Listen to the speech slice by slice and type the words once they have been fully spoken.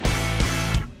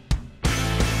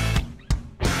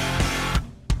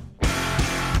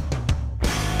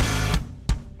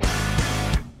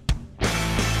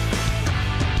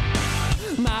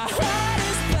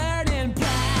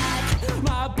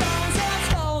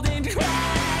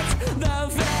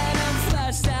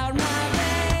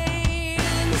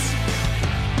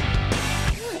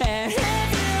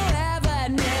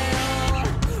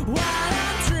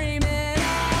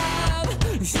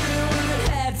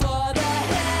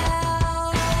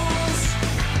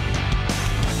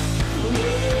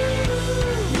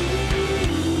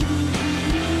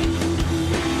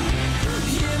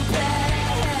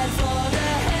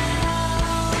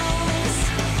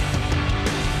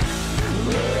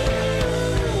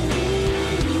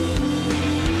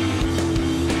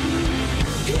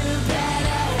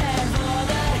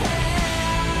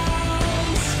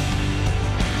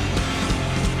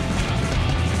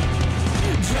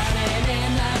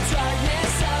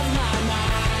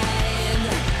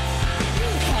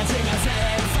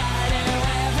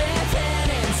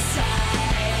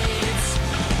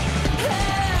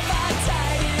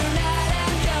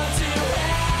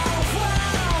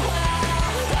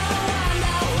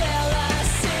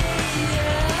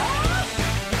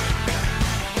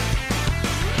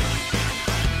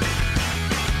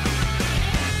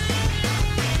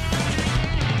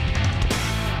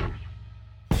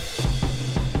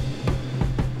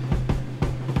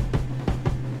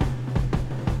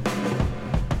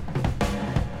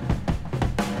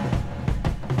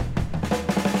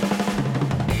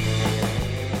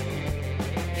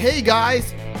Hey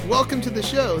guys, welcome to the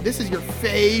show. This is your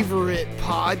favorite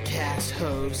podcast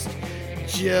host,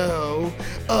 Joe,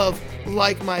 of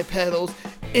Like My Pedals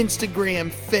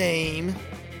Instagram fame.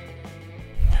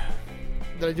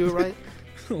 Did I do it right?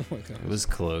 Oh my God. It was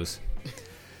close.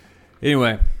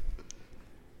 Anyway,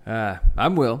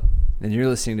 I'm Will, and you're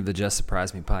listening to the Just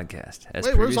Surprise Me podcast.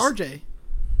 Wait, where's RJ?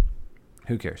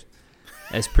 Who cares?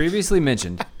 As previously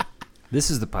mentioned,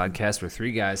 this is the podcast where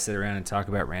three guys sit around and talk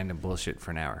about random bullshit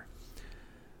for an hour.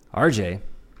 RJ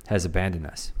has abandoned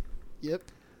us. Yep.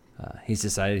 He's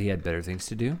decided he had better things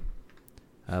to do,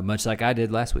 much like I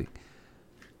did last week.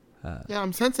 Yeah,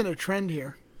 I'm sensing a trend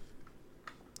here.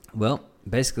 Well,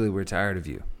 basically, we're tired of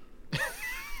you.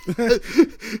 I don't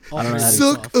know how to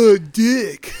Suck a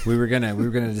dick. We were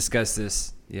gonna discuss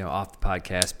this, off the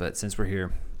podcast, but since we're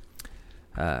here,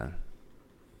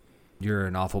 you're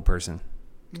an awful person,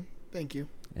 Thank you.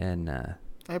 and I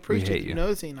hate appreciate you you.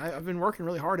 noticing. I've been working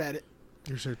really hard at it.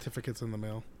 Your certificate's in the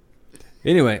mail.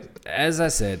 anyway, as I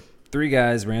said, three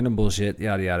guys, random bullshit,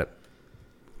 yada yada.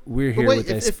 We're But here wait, with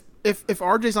this. if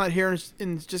RJ's not here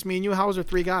and it's just me and you, how is there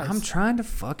three guys? I'm trying to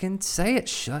fucking say it.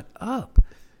 Shut up.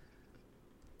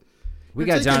 We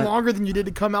You're got taking John. longer than you did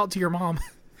to come out to your mom.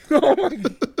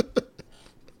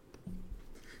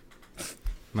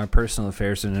 My personal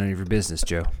affairs are none of your business,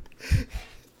 Joe.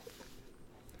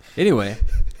 Anyway,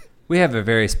 we have a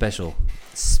very special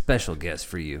guest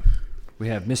for you. We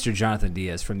have Mr. Jonathan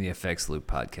Diaz from the FX Loop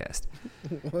podcast.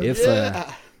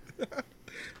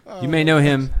 You may know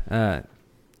him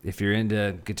if you're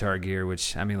into guitar gear,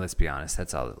 which, I mean, let's be honest,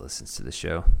 that's all that listens to the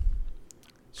show.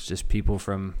 It's just people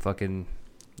from fucking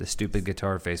the stupid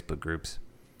guitar Facebook groups.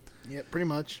 Yeah, pretty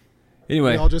much.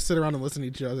 Anyway, We all just sit around and listen to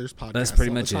each other's podcasts. that's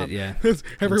pretty all the much time. it, yeah.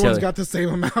 Everyone's got the same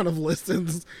amount of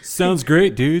listens. Sounds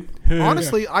great, dude.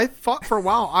 Honestly, I thought for a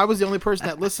while I was the only person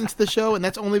that listened to the show, and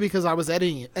that's only because I was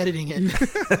editing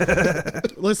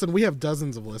it. Listen, we have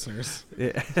dozens of listeners.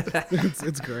 Yeah.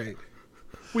 It's great.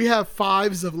 We have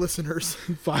fives of listeners.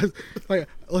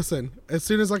 Listen, as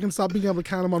soon as I can stop being able to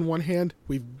count them on one hand,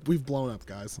 we've blown up,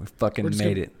 guys. We fucking We're just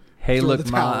made gonna it. Hey, throw look,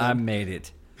 the Ma, towel in. I made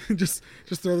it. just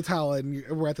throw the towel in.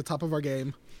 We're at the top of our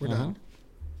game. We're done.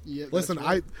 Yeah, that's Listen,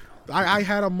 right. I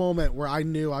had a moment where I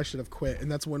knew I should have quit,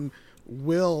 and that's when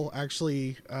Will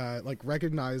actually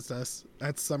recognized us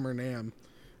at Summer NAMM.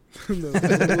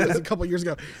 It was a couple years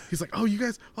ago. He's like, "Oh, you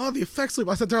guys, the effects loop."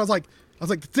 I sat there. I was like,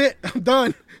 "That's it. I'm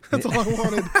done. That's all I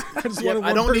wanted. I just wanted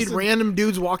one I don't need person." random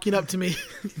dudes walking up to me.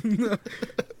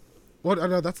 What? I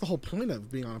know that's the whole point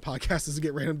of being on a podcast is to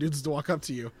get random dudes to walk up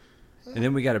to you. And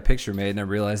then we got a picture made, and I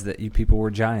realized that you people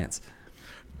were giants.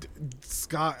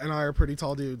 Scott and I are pretty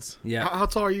tall dudes. Yeah. How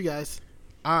tall are you guys?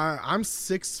 I'm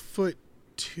 6'2",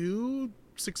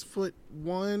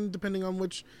 6'1", depending on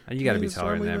which. You got to be means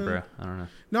taller than that, normally bro. when- I don't know.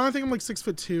 No, I think I'm like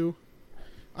 6'2".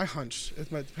 I hunched.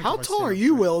 How tall are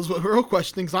you, Will? Is what the real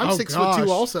question. Because I'm Oh, 6'2" gosh.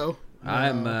 also.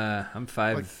 I'm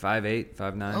 5'8",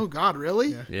 5'9". Oh God, really?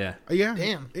 Yeah. Yeah. Yeah.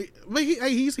 Damn. But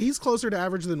he's closer to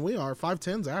average than we are.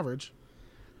 5'10's average.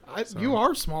 You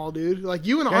are small, dude. Like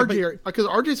you and Yeah, RJ, because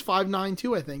RJ's 5'9"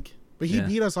 too, I think. But he Yeah.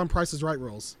 beat us on Price is Right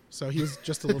rules, so he was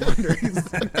just a little under.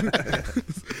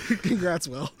 Congrats,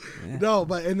 Will. Yeah. No,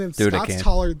 but and then Do what I Scott's can.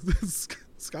 taller.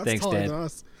 Scott's Thanks, taller Dad. than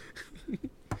us.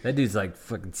 That dude's like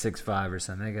fucking 6'5" or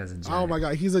something. That guy's a giant. Oh my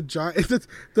God, he's a giant.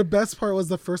 The best part was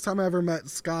the first time I ever met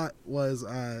Scott was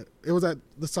it was at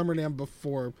the Summer NAMM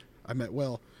before I met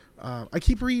Will. I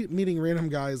keep meeting random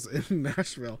guys in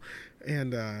Nashville,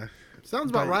 and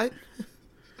Sounds about right.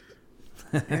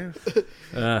 yeah.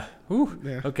 Yeah.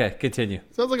 Okay, continue.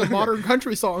 Sounds like a modern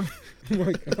country song. Oh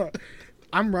my God.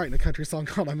 I'm writing a country song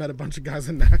called "I Met a Bunch of Guys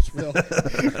in Nashville."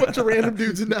 Bunch of random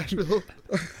dudes in Nashville.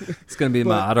 It's going to be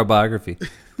my autobiography.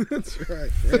 That's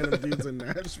right, random dudes in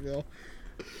Nashville.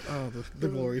 Oh, the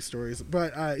glory stories.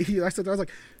 But I said, I was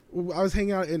like, I was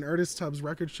hanging out in Ernest Tubbs'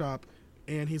 record shop,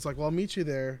 and he's like, "Well, I'll meet you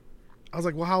there." I was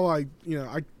like, "Well, how will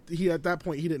he at that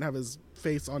point he didn't have his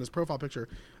face on his profile picture."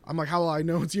 I'm like, "How will I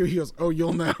know it's you?" He goes, "Oh,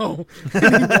 you'll know."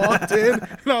 And he walked in,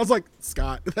 and I was like,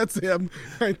 "Scott, that's him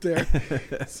right there."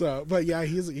 So, but yeah,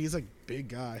 he's a big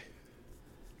guy,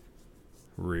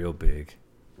 Real big.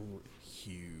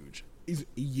 huge. He's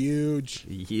huge,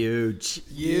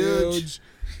 Huge.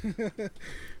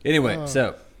 Anyway,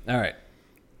 so, all right.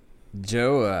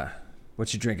 Joe,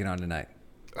 what you drinking on tonight?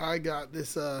 I got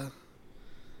this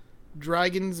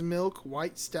Dragon's Milk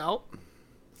White Stout.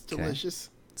 It's Okay. delicious.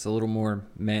 It's a little more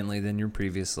manly than your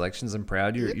previous selections. I'm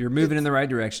proud. You're It- moving in the right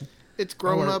direction. It's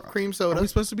grown up cream Are soda. we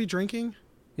supposed to be drinking?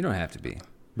 You don't have to be,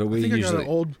 but we I think usually.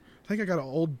 I think I got an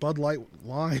old Bud Light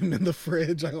lime in the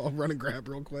fridge. I'll run and grab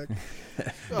real quick.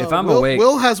 If I'm Will, awake,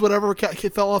 Will has whatever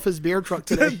fell off his beer truck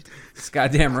today. it's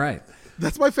goddamn right.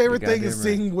 That's my favorite You're thing is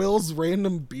goddamn seeing Will's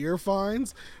random beer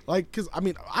finds. Like, because, I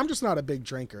mean, I'm just not a big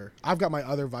drinker. I've got my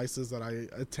other vices that I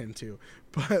attend to.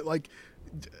 But, like,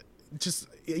 you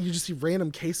just see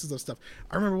random cases of stuff.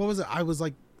 I remember, what was it? I was,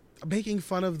 like, making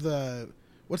fun of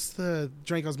what's the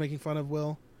drink I was making fun of,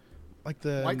 Will? Like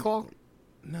the... White Claw?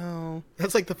 No.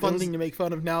 That's like the fun thing to make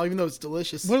fun of now, even though it's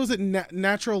delicious. What was it?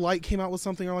 Natural Light came out with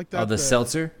something like that. Oh, the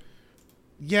seltzer?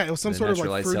 Yeah, it was some The sort of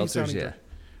Natural like Light fruity seltzers, sounding yeah. drink.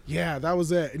 Yeah, that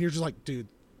was it. And you're just like, dude,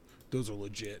 those are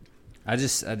legit. I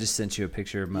just sent you a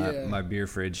picture of my beer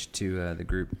fridge to the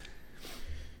group,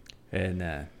 and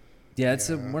it's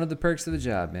one of the perks of the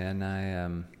job,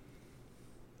 man.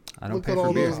 I don't Look pay at for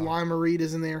all beer. those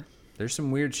limeritas in there. There's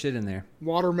some weird shit in there.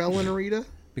 Watermelon-arita.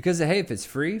 Because hey, if it's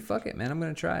free, fuck it, man. I'm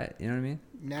gonna try it. You know what I mean?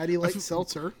 Natty Light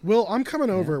Seltzer. Well, I'm coming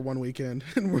over one weekend,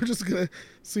 and we're just gonna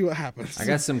see what happens. I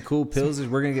got some cool pills.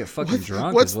 We're gonna get fucking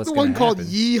drunk. What's is what's the one gonna called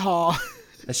happen. Yeehaw?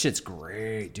 That shit's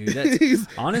great, dude. That's,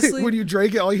 honestly, when you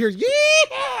drink it, all you hear is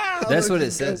yeah. that's what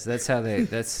it says. That's how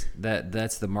that's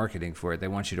the marketing for it. They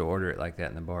want you to order it like that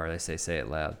in the bar. They say it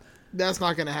loud. That's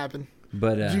not going to happen.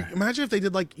 But imagine if they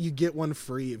did like you get one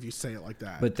free if you say it like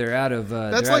that. But they're out of.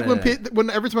 That's like when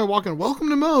every time I walk in, welcome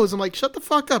to Moe's. I'm like, shut the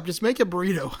fuck up. Just make a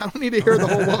burrito. I don't need to hear the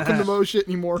whole welcome to Moe's shit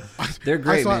anymore. They're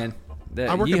great, man.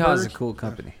 Yeehaw's a cool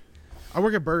company. I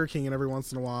work at Burger King, and every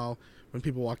once in a while, when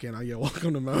people walk in, I yell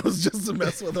 "Welcome to Moe's" just to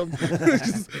mess with them.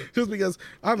 just because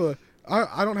I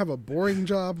don't have a boring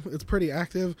job. It's pretty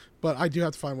active, but I do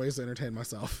have to find ways to entertain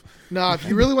myself. Nah, if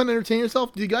you really want to entertain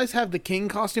yourself, do you guys have the King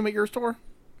costume at your store?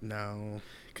 No.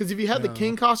 Because if you had the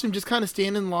King costume, just kind of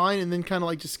stand in line and then kind of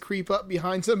like just creep up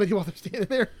behind somebody while they're standing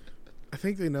there. I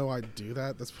think they know I do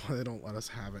that. That's why they don't let us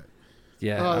have it.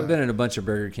 Yeah, I've been in a bunch of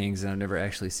Burger Kings, and I've never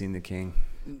actually seen the King.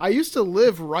 I used to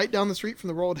live right down the street from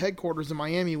the world headquarters in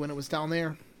Miami when it was down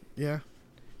there. Yeah.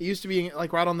 It used to be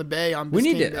like right on the bay on Biscayne We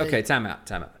need to, Bay. okay, time out.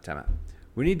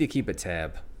 We need to keep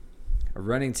a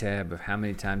running tab of how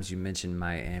many times you mention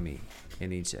Miami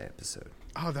in each episode.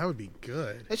 Oh, that would be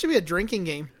good. That should be a drinking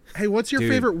game. Hey, what's your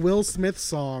Dude. favorite Will Smith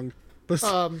song?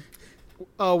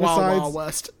 Wild Wild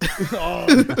West.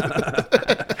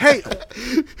 Hey,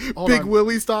 hold Big on.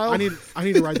 Willie style. I need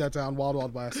to write that down. Wild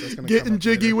Wild West. That's gonna come Getting up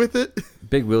jiggy later. with it.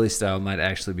 Big Willie style might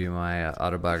actually be my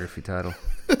autobiography title.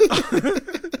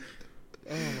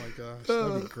 Oh my gosh,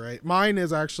 that'd be great. Mine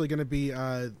is actually going to be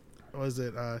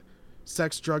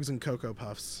Sex, Drugs, and Cocoa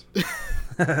Puffs.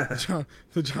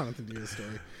 The Jonathan Diaz story.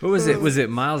 What was it? Was it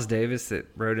Miles Davis that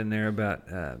wrote in there about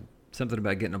something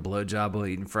about getting a blowjob while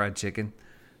eating fried chicken?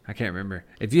 I can't remember.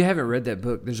 If you haven't read that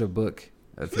book, there's a book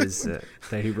of his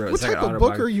that he wrote. What It's like type an of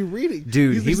book are autobiography. you reading?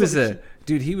 Dude, he was like-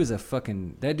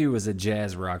 that dude was a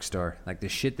jazz rock star. Like the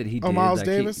shit that he did. Oh, Miles like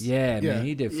Davis? Yeah, Yeah. man,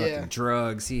 he did fucking Yeah.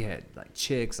 drugs. He had like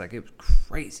chicks. Like it was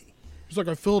crazy. It's like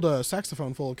I filled a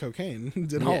saxophone full of cocaine.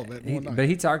 Did all of it in one night. But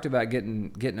he talked about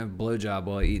getting a blowjob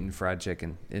while eating fried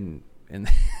chicken, and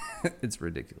it's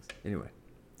ridiculous. Anyway,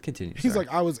 continue. He's sorry.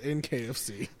 like, I was in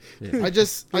KFC. Yeah. I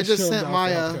just They showed sent off my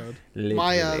that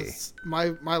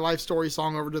code. my life story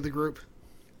song over to the group.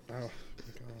 Oh my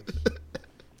gosh.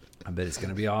 I bet it's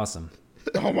gonna be awesome.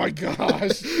 Oh my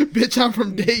gosh. Bitch, I'm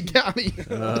from Dade County.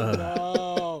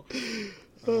 No.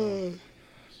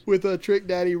 With Trick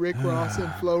Daddy, Rick Ross,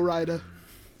 and Flo Rida.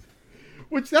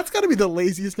 Which, that's got to be the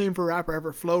laziest name for a rapper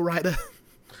ever, Flo Rida.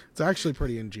 It's actually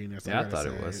pretty ingenious. Yeah, I gotta thought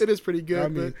it say. was. It is pretty good, I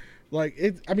mean, like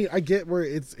it. I mean, I get where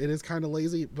it is kind of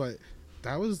lazy, but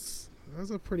that was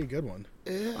a pretty good one.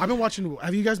 but yeah. I've been watching.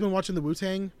 Have you guys been watching the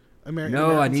Wu-Tang?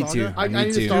 No, I need to. I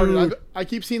need to to. start it. I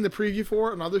keep seeing the preview for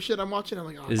it and other shit I'm watching. I'm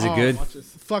like, oh, Is it I'll good? watch this.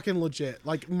 Fucking legit.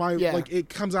 Like it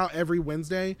comes out every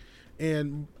Wednesday,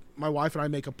 and my wife and I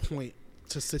make a point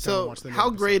to sit down and So, watch the new how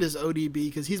episode. great is ODB?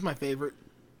 Because he's my favorite.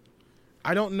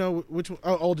 I don't know which one.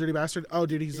 Oh, Old Dirty Bastard. Oh,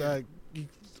 dude, he's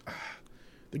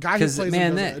the guy who 'Cause, plays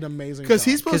man, him does that- an amazing Because job.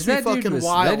 he's supposed to be fucking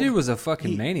wild. That dude was a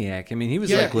fucking maniac. I mean, he was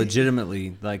Yeah, like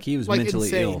legitimately like he was like mentally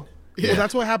insane. ill. Yeah. Well,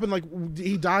 that's what happened. Like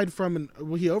he died from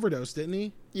he overdosed, didn't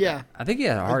he? Yeah. I think he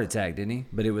had a heart attack, didn't he?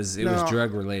 But it was No.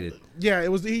 drug related. Yeah,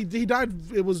 it was. He died.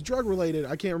 It was drug related.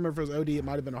 I can't remember if it was OD. It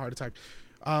might have been a heart attack.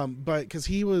 But because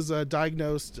he was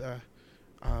diagnosed,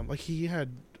 like he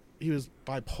was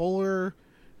bipolar,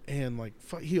 and like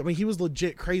he was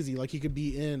legit crazy. Like he could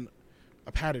be in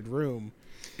a padded room,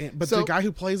 but So- the guy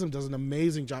who plays him does an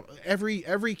amazing job.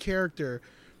 Every character.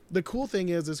 The cool thing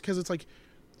is because it's like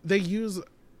they use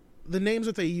the names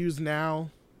that they use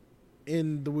now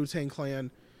in the Wu-Tang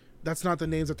Clan. That's not the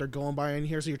names that they're going by in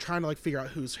here. So you're trying to like figure out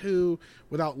who's who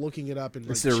without looking it up. And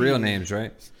It's like, their real cheating. names,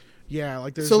 right? Yeah,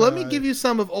 like there's. So let me give you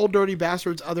some of Old Dirty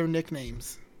Bastard's other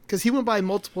nicknames, because he went by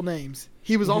multiple names.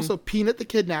 He was also Peanut the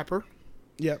Kidnapper.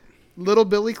 Yep. Little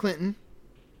Billy Clinton.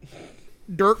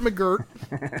 Dirt McGirt.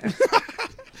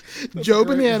 Joe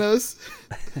great. Bananas.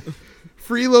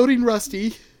 Freeloading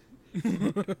Rusty.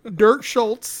 Dirt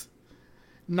Schultz.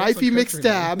 Knifey a country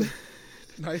McStab.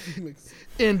 Knifey Mix.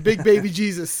 And Big Baby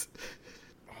Jesus.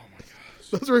 Oh my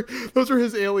gosh. Those were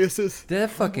his aliases. That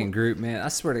fucking group, man. I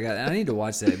swear to God, I need to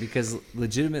watch that because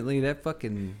legitimately that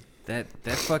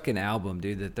fucking album,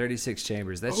 dude, the 36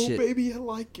 Chambers, that Oh, shit. baby, I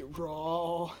like it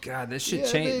raw. God, that shit Yeah,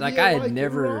 changed. baby, Like I I had like it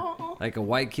never, raw. like a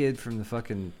white kid from the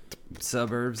fucking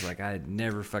suburbs, like I had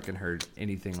never fucking heard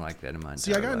anything like that in my entire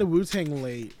See, I got life. into Wu-Tang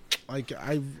late. I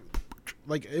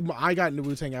got into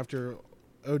Wu-Tang after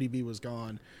ODB was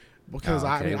gone because Oh,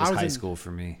 okay. I It was was high in, school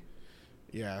for me.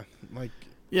 Yeah, like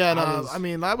Yeah, no, I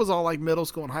was- that was all like middle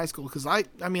school and high school because I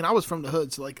was from the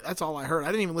hood, so like that's all I heard. I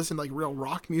didn't even listen to like real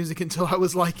rock music until I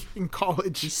was like in You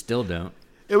college. still don't.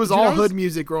 It was Dude, all I was- hood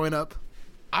music growing up.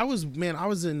 I was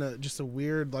in just a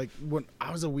weird when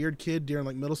I was a weird kid during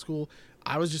like middle school.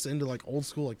 I was just into like old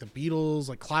school, like the Beatles,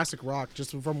 like classic rock,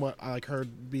 just from what I like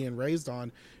heard being raised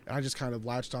on, and I just kind of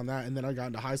latched on that. And then I got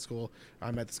into high school. I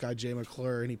met this guy Jay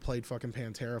McClure, and he played fucking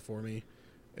Pantera for me,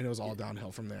 and it was all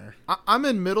downhill from there. I'm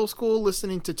in middle school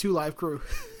listening to Two Live Crew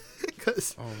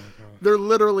because Oh my god. they're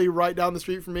literally right down the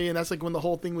street from me, and that's like when the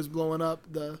whole thing was blowing up.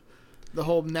 The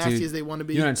whole nasty Dude, as they want to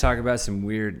be. You want to talk about some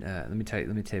weird? Let me tell you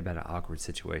about an awkward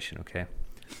situation. Okay,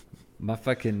 my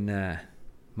fucking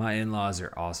my in-laws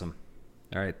are awesome.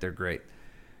 All right, they're great.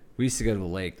 We used to go to the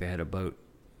lake. They had a boat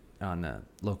on a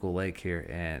local lake here,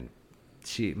 and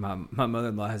my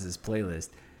mother-in-law has this playlist,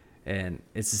 and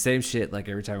it's the same shit like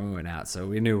every time we went out. So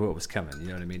we knew what was coming. You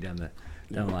know what I mean down the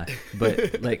line.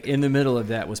 But like in the middle of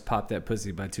that was "Pop That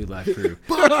Pussy" by Two Live Crew.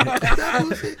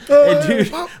 And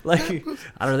dude, like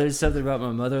I don't know, there's something about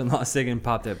my mother-in-law singing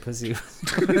 "Pop That Pussy."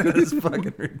 It was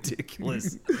fucking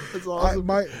ridiculous. That's awesome.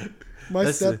 My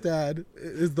That's the- stepdad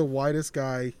is the whitest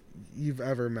guy you've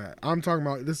ever met. I'm talking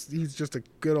about this. He's just a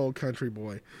good old country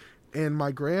boy. And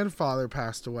my grandfather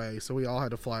passed away, so we all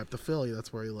had to fly up to Philly.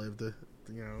 That's where he lived,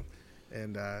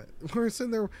 And we're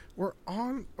sitting there. We're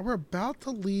about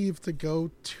to leave to go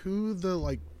to the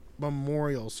like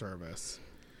memorial service,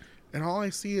 and all I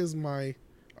see is I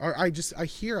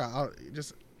hear out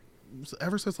just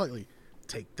ever so slightly,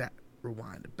 take that,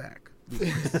 rewind it back.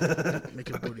 Make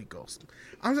a booty ghost.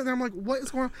 I'm sitting there, I'm like, what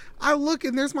is going on? I look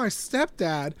and there's my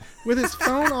stepdad with his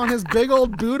phone on his big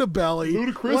old Buddha belly,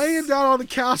 laying down on the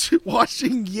couch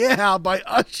watching Yeah by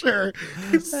Usher,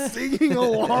 singing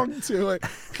along to it.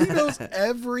 He knows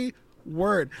every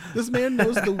word. This man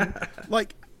knows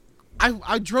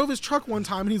I drove his truck one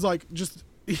time and he's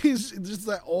just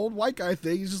that old white guy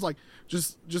thing. He's just like,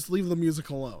 just leave the music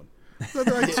alone. So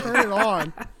then I turn it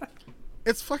on.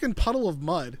 It's fucking Puddle of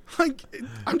Mud. Like,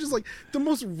 I'm just like, the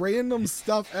most random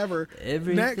stuff ever.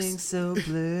 Everything's so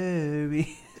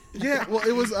blurry. Yeah, well,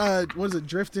 it was, what is it,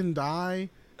 Drift and Die?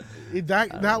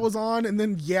 That was on, and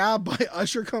then Yeah by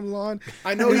Usher comes on.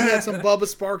 I know he had some Bubba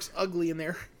Sparks ugly in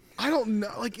there. I don't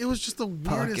know. Like, it was just the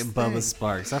weirdest Fucking thing. Bubba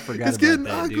Sparks. I forgot It's about getting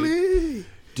that, ugly.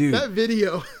 dude. That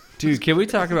video. Dude, can we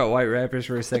talk about white rappers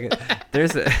for a second?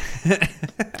 There's a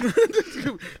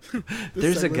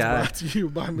This a segment's guy. brought to you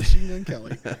by Machine Gun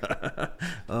Kelly.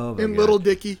 Oh my And God. Little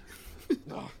Dicky.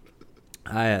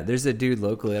 There's a dude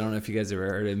locally. I don't know if you guys ever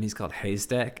heard of him. He's called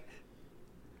Haystack.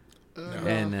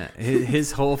 And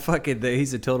his whole fucking thing,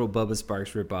 he's a total Bubba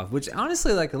Sparks ripoff. Which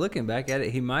honestly, like looking back at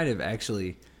it, he might have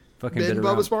actually fucking Been been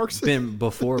Bubba around, Sparks? been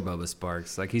before Bubba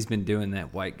Sparks. Like he's been doing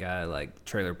that white guy like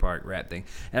trailer park rap thing,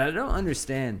 and I don't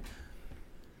understand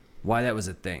why that was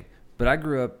a thing. But I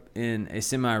grew up in a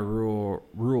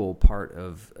semi-rural part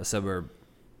of a suburb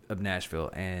of Nashville,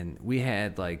 and we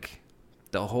had like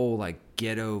the whole like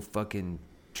ghetto fucking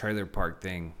trailer park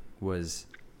thing was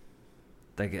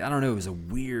like, I don't know, it was a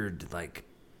weird like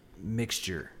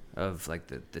mixture of like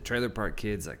the trailer park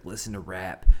kids like listen to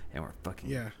rap and we're fucking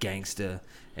gangsta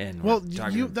and Well, we're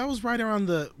talking that was right around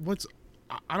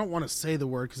I don't want to say the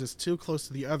word because it's too close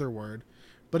to the other word,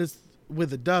 but it's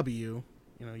with a W,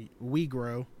 we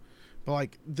grow. But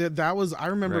like that was, I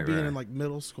remember being in like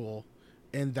middle school,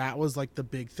 and that was like the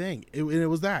big thing. It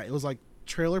was like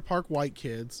trailer park white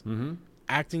kids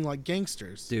acting like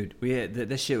gangsters. Dude, we had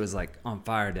this shit was like on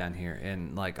fire down here,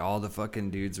 and like all the fucking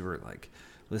dudes were like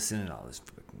listening to all this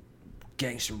fucking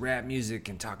gangster rap music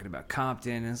and talking about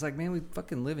Compton, and it's like, man, we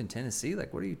fucking live in Tennessee.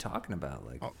 Like, what are you talking about?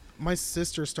 Like, My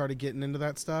sister started getting into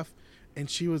that stuff, and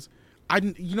she was,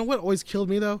 you know what always killed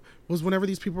me though was whenever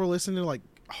these people were listening to like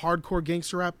hardcore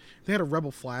gangster rap, they had a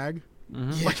rebel flag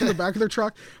like in the back of their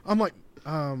truck. I'm like,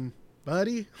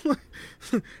 buddy,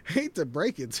 hate to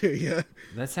break it to you.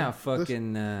 That's how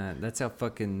fucking.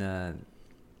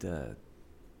 The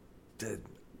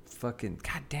fucking.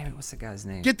 God damn it! What's the guy's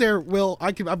name? Get there, Will.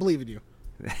 I believe in you.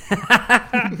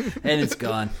 And it's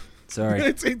gone.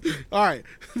 Sorry. All right.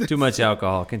 Too much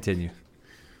alcohol. Continue.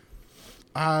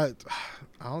 I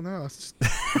don't know. It's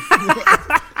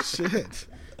just, shit.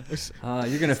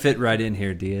 You're gonna fit right in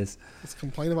here, Diaz. Let's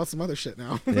complain about some other shit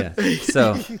now. Yeah.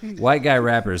 So, white guy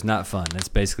rapper is not fun. That's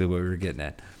basically what we were getting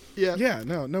at. Yeah. Yeah.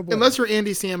 No. Boy. Unless you're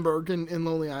Andy Samberg in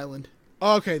Lonely Island.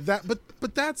 Okay. But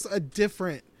that's a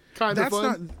different Kind of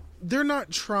fun. Not. They're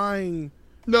not trying.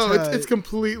 No, it's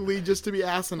completely just to be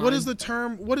asinine. What is the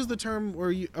term?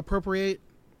 Where you appropriate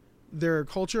their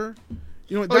culture?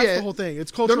 You know, that's the whole thing.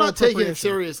 It's cultural. They're not taking it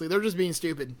seriously. They're just being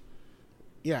stupid.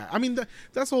 Yeah, I mean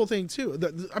that's the whole thing too.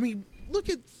 I mean, look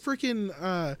at freaking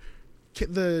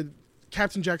the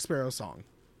Captain Jack Sparrow song.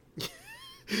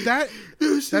 This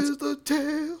is the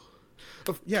tale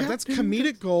of that's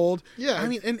comedic gold. Yeah, I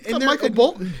mean, and Michael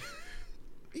Bolton.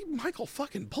 Michael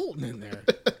fucking Bolton in there.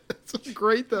 It's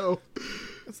great though.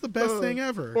 That's the best thing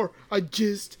ever. Or I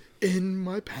jizzed in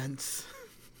my pants.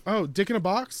 Oh, dick in a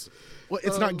box? Well,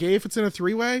 it's not gay if it's in a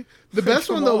three-way? The best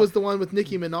one though was the one with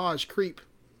Nicki Minaj, Creep.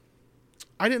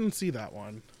 I didn't see that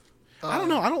one. I don't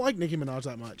know. I don't like Nicki Minaj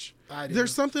that much.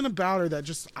 There's something about her that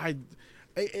just I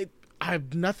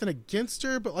have nothing against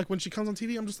her, but like when she comes on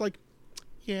TV, I'm just like,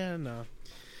 yeah, no.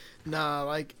 Nah,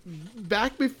 like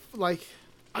back before, like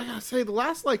I gotta say, the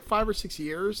last like 5 or 6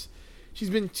 years, she's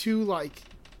been too like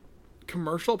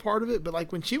commercial part of it. But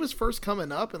like when she was first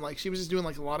coming up, and like she was just doing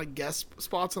like a lot of guest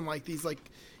spots on like these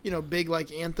like big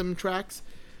like anthem tracks.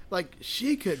 Like,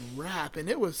 she could rap, and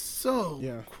it was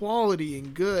so quality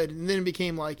and good. And then it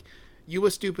became like, you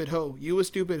a stupid hoe, you a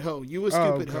stupid hoe, you a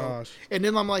stupid hoe. And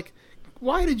then I'm like,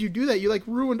 why did you do that? You, like,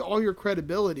 ruined all your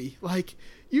credibility. Like,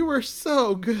 you were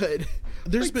so good.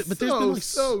 There's been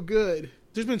so good.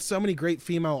 There's been so many great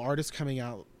female artists coming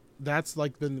out. That's,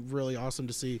 like, been really awesome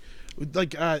to see.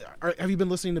 Like, have you been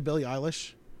listening to Billie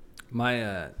Eilish?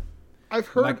 I've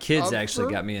heard. My kids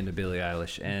actually got me into Billie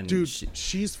Eilish, and dude,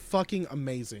 she's fucking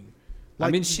amazing. Like,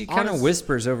 I mean, she kind of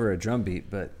whispers over a drum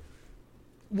beat, but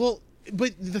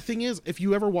but the thing is, if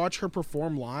you ever watch her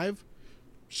perform live,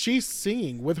 she's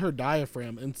singing with her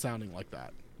diaphragm and sounding like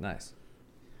that. Nice.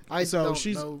 I don't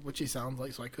know what she sounds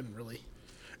like, so I couldn't really.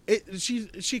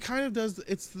 She kind of does.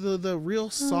 It's the real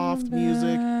soft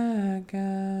music.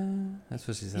 That's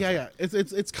what she says. Yeah.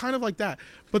 It's kind of like that.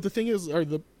 But the thing is,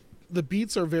 the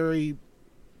beats are very,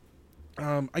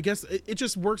 I guess it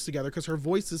just works together because her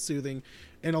voice is soothing,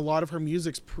 and a lot of her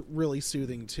music's really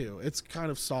soothing too. It's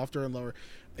kind of softer and lower.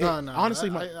 No, honestly,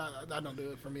 I don't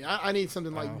do it for me. I need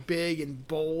something like big and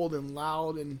bold and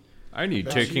loud and. I need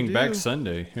Taking Back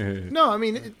Sunday. No, I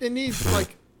mean it needs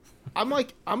like. I'm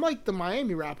like the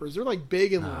Miami rappers. They're like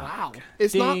big and loud.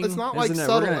 It's not like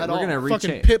subtle at all.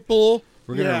 Fucking Pitbull.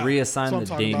 We're gonna reassign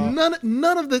the ding.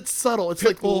 None of it's subtle. It's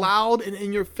like loud and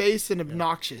in your face and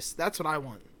obnoxious. That's what I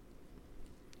want.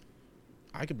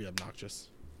 I could be obnoxious.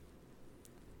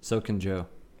 So can Joe.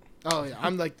 Oh yeah,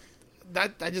 I'm like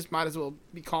that. I just might as well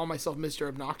be calling myself Mr.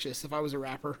 Obnoxious if I was a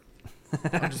rapper.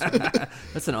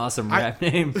 That's an awesome rap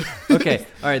name. Okay,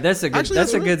 all right, that's a good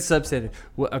good subset.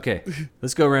 Well, okay,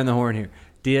 let's go around the horn here.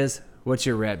 Diaz, what's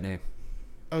your rap name?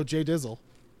 Oh, Jay Dizzle.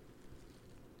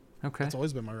 Okay, it's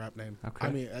always been my rap name. Okay,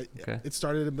 I mean, it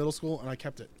started in middle school and I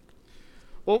kept it.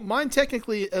 Well, mine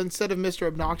technically instead of Mr.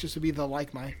 Obnoxious would be the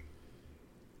Like My.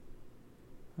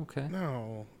 Okay.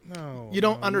 No. You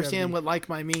don't understand what Like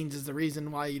My means is the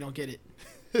reason why you don't get it.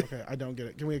 Okay, I don't get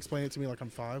it. Can we explain it to me like I'm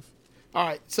 5? All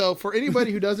right, so for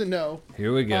anybody who doesn't know,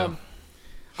 here we go.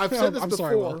 I've said this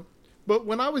before, but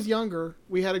when I was younger,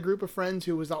 we had a group of friends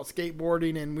who was out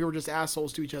skateboarding, and we were just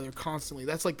assholes to each other constantly.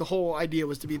 That's like the whole idea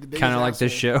was to be the biggest kind of like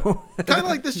this show. Kind of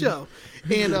like this show.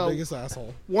 And the biggest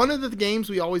asshole. One of the games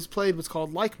we always played was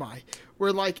called Like My,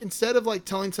 where like instead of like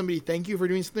telling somebody thank you for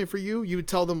doing something for you, you would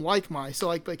tell them Like My. So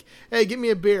like hey, get me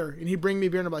a beer, and he'd bring me a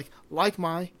beer, and I'm like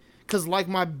My, because like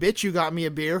my bitch, you got me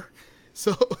a beer.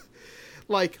 So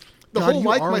like. The whole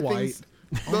like my thing.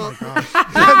 Oh my gosh.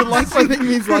 The like my thing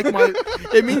means like my.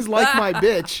 It means like my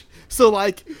bitch. So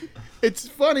like, it's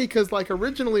funny because like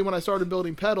originally when I started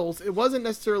building pedals, it wasn't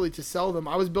necessarily to sell them.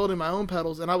 I was building my own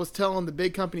pedals, and I was telling the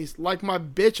big companies like my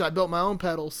bitch, I built my own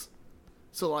pedals.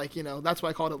 So like that's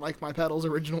why I called it Like My Pedals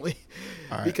originally,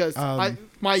 right. Because my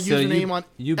username on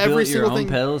you every built single your own thing.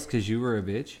 Pedals because you were a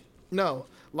bitch. No.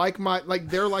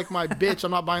 They're like my bitch.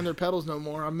 I'm not buying their pedals no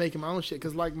more. I'm making my own shit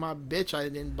because like my bitch, I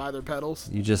didn't buy their pedals.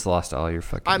 You just lost all your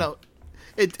fucking. I know.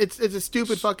 It's a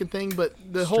stupid fucking thing, but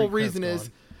the whole Street cred's reason is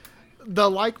the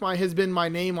Like My has been my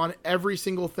name on every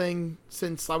single thing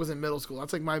since I was in middle school.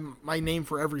 That's like my name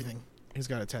for everything. He's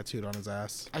got it tattooed on his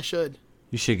ass. I should.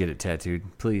 You should get it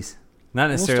tattooed, please. Not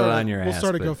necessarily on your ass. We'll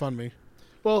start a but- GoFundMe.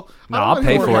 Well, No, I'll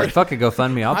pay for it. Fuck a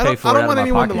GoFundMe. I'll pay for it I don't out want of my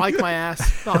anyone to pocket. like my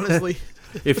ass, honestly.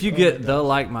 If you get the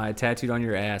Like My tattooed on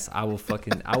your ass, I will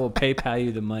PayPal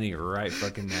you the money right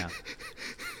fucking now.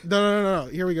 No.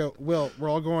 Here we go. Will, we're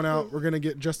all going out. We're going to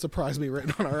get Just Surprise Me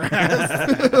written on our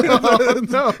ass. Oh,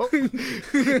 no.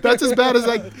 That's as bad as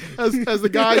the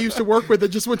guy I used to work with that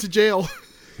just went to jail.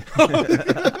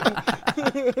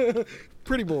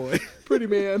 Pretty boy. Pretty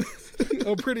man.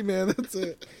 Oh, pretty man. That's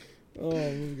it. Oh,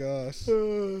 my gosh.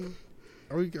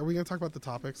 Are we going to talk about the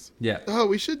topics? Yeah. Oh,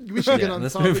 we should get on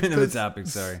Let's topics. move into the topic.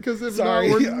 Sorry. Because if Sorry.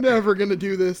 not, we're never going to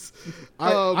do this.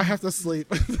 I have to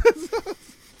sleep.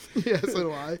 Yeah, so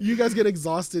do I. You guys get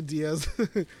exhausted, Diaz.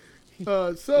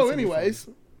 So anyways,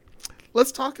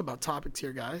 let's talk about topics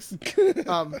here, guys.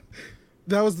 That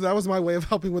was my way of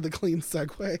helping with a clean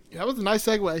segue. That was a nice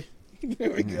segue.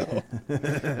 There we go.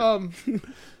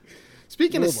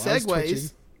 Speaking of Whoa, I was twitching.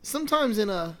 segues, sometimes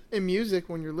in music,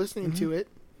 when you're listening to it,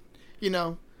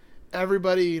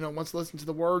 everybody wants to listen to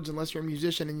the words unless you're a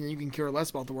musician, and you can care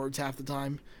less about the words half the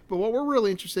time. But what we're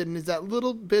really interested in is that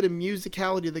little bit of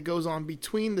musicality that goes on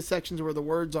between the sections where the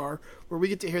words are, where we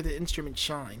get to hear the instrument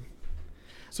shine.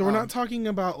 So we're not talking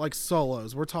about like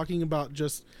solos. We're talking about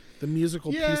just the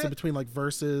musical piece in between like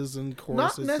verses and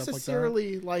choruses. Not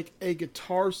necessarily like a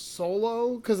guitar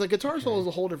solo, because a guitar solo is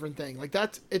a whole different thing. Like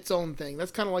that's its own thing.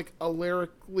 That's kind of like a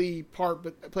lyrically part,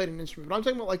 but played an instrument. But I'm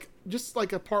talking about like just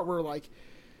like a part where like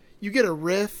you get a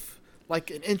riff,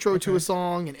 like an intro to a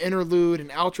song, an interlude, an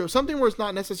outro, something where it's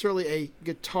not necessarily a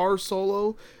guitar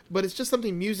solo, but it's just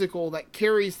something musical that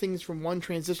carries things from one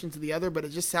transition to the other, but it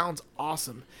just sounds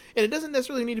awesome. And it doesn't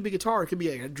necessarily need to be guitar. It could be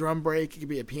like a drum break. It could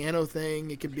be a piano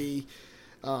thing. It could be,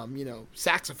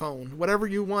 saxophone, whatever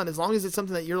you want, as long as it's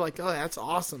something that you're like, oh, that's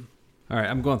awesome. All right,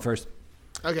 I'm going first.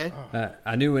 Okay.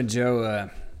 I knew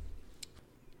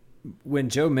when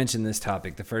Joe mentioned this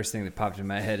topic, the first thing that popped in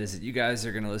my head is that you guys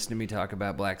are going to listen to me talk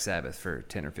about Black Sabbath for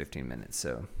 10 or 15 minutes.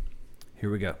 So here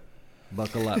we go.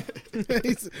 Buckle up.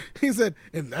 he said,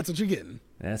 and that's what you're getting.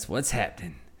 That's what's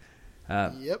happening.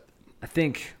 Yep. I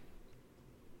think,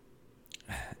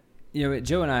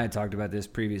 Joe and I had talked about this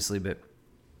previously, but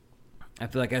I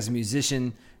feel like as a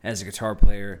musician, as a guitar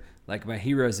player, like my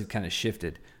heroes have kind of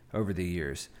shifted over the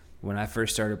years. When I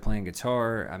first started playing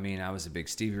guitar, I was a big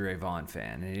Stevie Ray Vaughan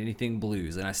fan and anything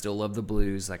blues, and I still love the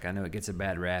blues. Like I know it gets a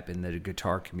bad rap in the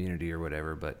guitar community or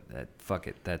whatever, but fuck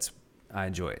it, I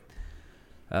enjoy it.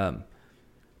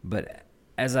 But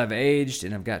as I've aged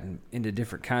and I've gotten into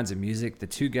different kinds of music, the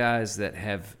two guys that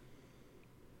have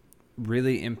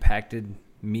really impacted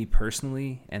me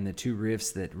personally and the two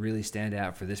riffs that really stand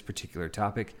out for this particular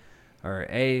topic are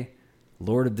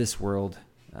Lord of This World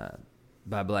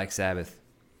by Black Sabbath.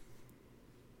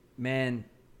 Man,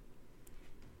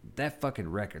 that fucking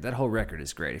record, that whole record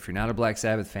is great. If you're not a Black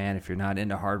Sabbath fan, if you're not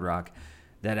into hard rock,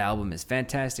 that album is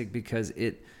fantastic because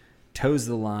it toes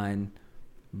the line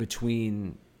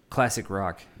between classic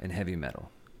rock and heavy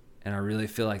metal. And I really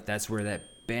feel like that's where that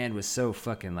band was so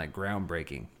fucking like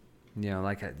groundbreaking.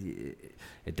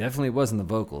 It definitely wasn't the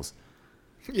vocals.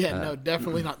 Yeah, no,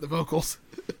 definitely not the vocals.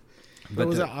 But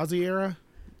was it Ozzy era?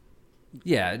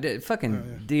 Yeah,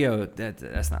 Dio.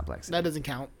 That's not Black Sabbath. That doesn't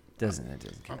count. That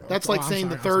doesn't count. That's like saying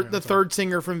the third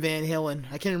singer from Van Halen.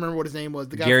 I can't remember what his name was.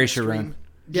 The guy Gary from Sharon.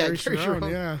 Yeah, Gary Gary Sharon,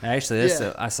 Sharon. yeah. Actually,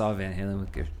 I saw Van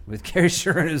Halen with Gary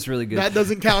Sharon. It was really good. That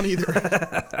doesn't count either.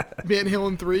 Van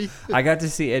Halen 3. I got to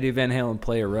see Eddie Van Halen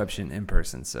play Eruption in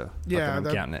person, so I'm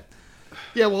counting it.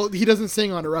 Yeah, well, he doesn't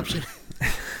sing on Eruption.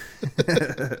 Oh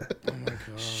my god!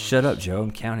 Shut up, Joe.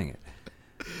 I'm counting it.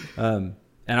 And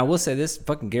I will say this: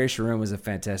 fucking Gary Sharon was a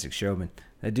fantastic showman.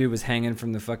 That dude was hanging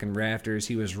from the fucking rafters.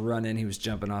 He was running. He was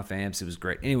jumping off amps. It was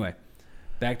great. Anyway,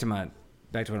 back to what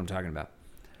I'm talking about.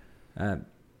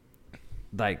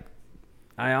 Like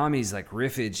Iami's like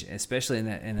riffage, especially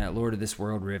in that Lord of This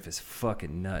World riff, is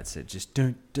fucking nuts. It just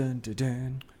dun dun dun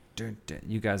dun dun dun.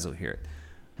 You guys will hear it,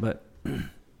 but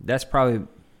that's probably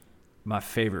my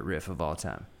favorite riff of all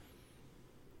time.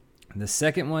 The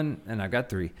second one, and I've got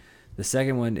three. The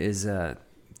second one is the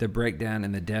breakdown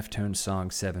in the Deftones song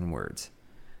 7 Words.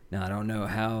 Now, I don't know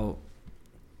how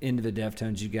into the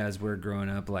Deftones you guys were growing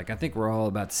up. Like, I think we're all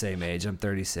about the same age. I'm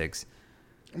 36.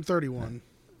 I'm 31.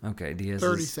 Okay, Diaz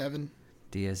 37.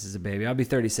 Diaz is a baby. I'll be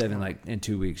 37 like in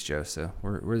 2 weeks, Joe. So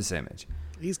we're the same age.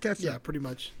 He's catching Yeah, up. pretty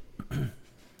much.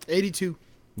 82.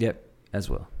 Yep, as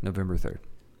well. November 3rd.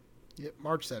 Yep,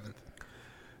 March 7th.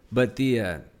 But the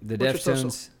What's your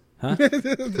Deftones, huh?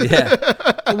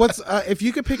 Yeah, What's if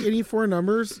you could pick any four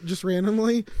numbers just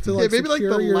randomly to like maybe, like,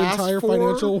 secure the your last entire four?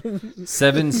 financial?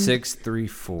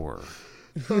 7634.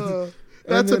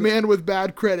 That's a then- man with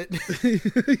bad credit.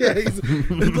 Yeah,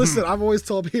 listen, I've always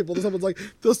told people, someone's like,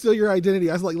 they'll steal your identity.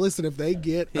 I was like, listen, if they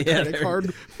get a credit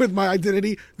card with my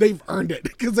identity, they've earned it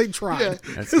because they tried. Yeah.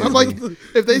 That's I'm gonna like,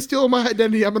 if they steal my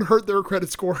identity, I'm gonna hurt their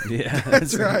credit score. Yeah,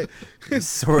 That's right.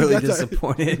 Sorely That's right.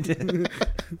 disappointed.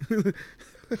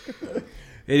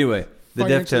 Anyway, the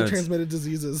Financially Deftones. transmitted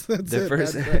diseases. That's Their it.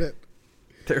 first- Bad credit.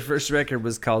 Their first record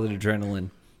was called Adrenaline.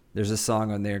 There's a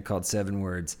song on there called 7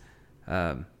 Words.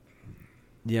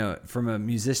 You know, from a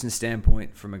musician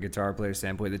standpoint, from a guitar player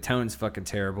standpoint, the tone's fucking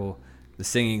terrible. The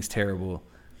singing's terrible.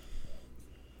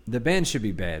 The band should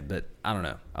be bad, but I don't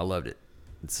know. I loved it.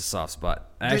 It's a soft spot.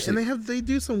 They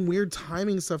do some weird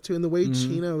timing stuff too. And the way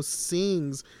Chino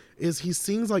sings is he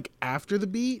sings like after the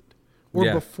beat or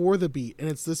Yeah. before the beat, and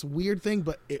it's this weird thing,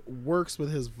 but it works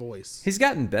with his voice. He's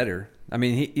gotten better. I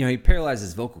mean, he paralyzed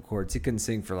his vocal cords. He couldn't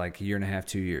sing for like a year and a half,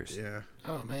 2 years. Yeah,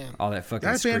 Oh man. All that fucking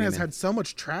that screaming. band has had so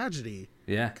much tragedy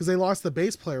Yeah. because they lost the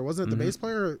bass player. Wasn't it the bass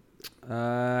player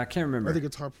I can't or remember. the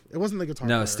guitar? It wasn't the guitar.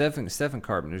 No, player. Stephen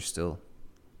Carpenter's still.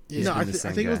 he's No, been I the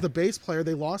same think it was guy. the bass player.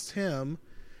 They lost him,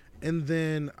 and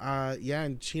then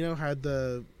and Chino had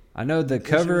the. I know the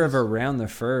cover of issues. Around the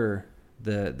Fur.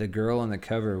 The girl on the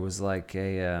cover was like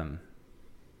a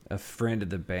friend of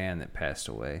the band that passed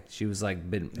away. She was like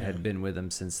had been with them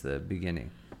since the beginning.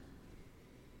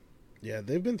 Yeah,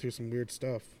 they've been through some weird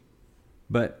stuff.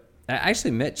 But I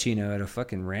actually met Chino at a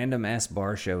fucking random ass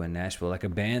bar show in Nashville, like a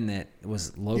band that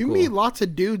was local. You meet lots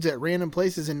of dudes at random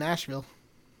places in Nashville.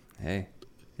 Hey,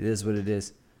 it is what it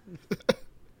is.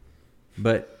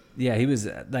 But yeah, he was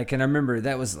like, and I remember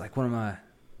that was like one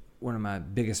of my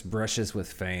biggest brushes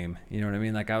with fame. You know what I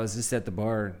mean? Like I was just at the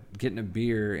bar getting a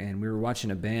beer, and we were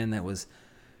watching a band that was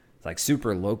like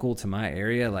super local to my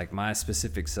area, like my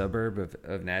specific suburb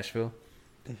of Nashville.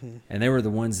 And they were the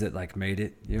ones that like made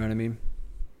it. You know what I mean?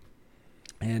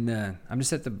 And I'm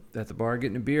just at the bar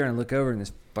getting a beer, and I look over, and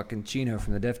this fucking Chino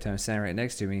from the Deftones standing right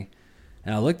next to me.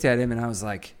 And I looked at him, and I was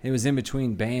like, it was in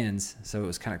between bands, so it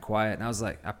was kind of quiet. And I was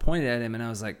like, I pointed at him, and I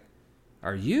was like,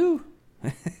 "Are you?"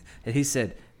 And he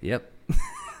said, "Yep."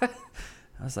 I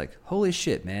was like, "Holy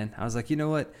shit, man!" I was like, "You know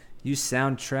what? You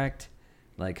soundtracked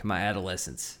like my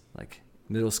adolescence, like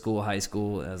middle school, high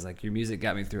school." I was like, "Your music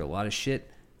got me through a lot of shit.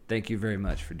 Thank you very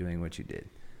much for doing what you did."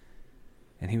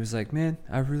 And he was like, "Man,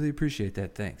 I really appreciate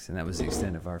that. Thanks." And that was the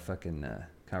extent of our fucking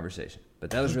conversation.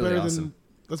 But that was really awesome.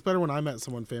 That's better when I met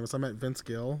someone famous. I met Vince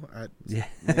Gill at.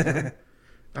 Yeah.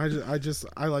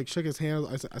 I like shook his hand.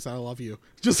 I said, "I love you,"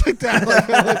 just like that.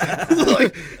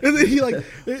 And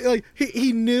then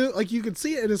he knew, like you could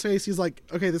see it in his face. He's like,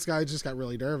 "Okay, this guy just got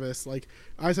really nervous." Like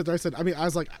I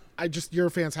was like, you're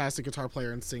a fantastic guitar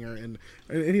player and singer, and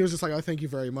he was just like, "Oh, thank you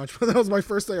very much." But that was my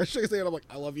first thing. I shook his hand. I'm like,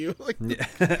 "I love you." Like, Yeah.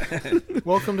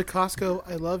 Welcome to Costco.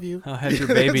 I love you. I'll have your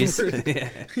babies.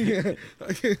 yeah.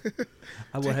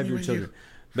 I will Take have me your with children.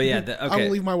 But yeah, I will okay.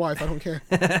 leave my wife. I don't care.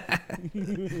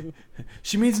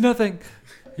 She means nothing.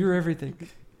 You're everything.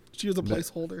 She was a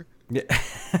placeholder. Yeah.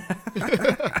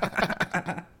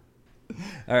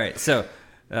 All right. So,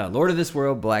 Lord of this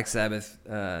World, Black Sabbath,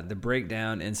 the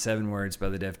breakdown in 7 words by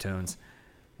the Deftones.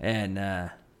 And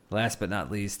last but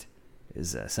not least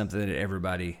is something that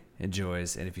everybody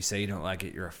enjoys. And if you say you don't like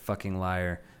it, you're a fucking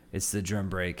liar. It's the drum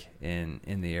break in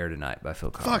The Air Tonight by Phil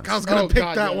Collins. Fuck, I was gonna pick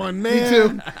that one,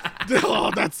 man. Me too.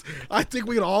 I think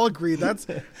we can all agree that's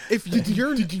if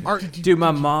you're Dude,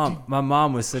 my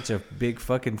mom was such a big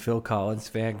fucking Phil Collins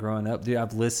fan growing up. Dude,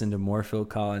 I've listened to more Phil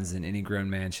Collins than any grown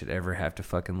man should ever have to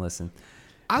fucking listen.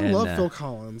 I And, love Phil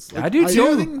Collins. I do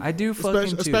too. think- I do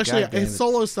fucking especially too. God damn his it.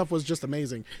 solo stuff was just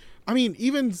amazing. I mean,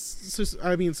 even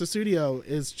Susudio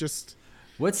is just.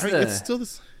 What's it's still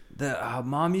this.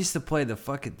 Mom used to play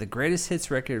the greatest hits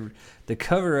record. The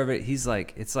cover of it, it's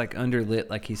like underlit,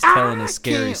 like he's telling a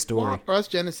scary story. Or that's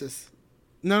Genesis.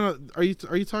 No. Are you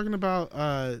talking about?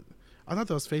 I thought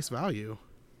that was Face Value.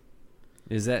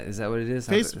 Is that what it is?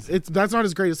 That's not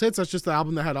his greatest hits. That's just the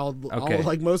album that had all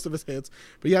like most of his hits.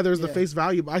 But yeah, there's the Face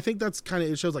Value. But I think that's kind of,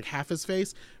 it shows like half his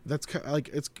face. That's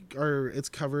it's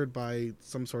covered by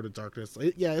some sort of darkness.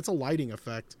 It's a lighting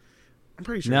effect. I'm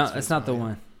pretty sure. No, it's that's Face not the Value.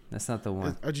 one. That's not the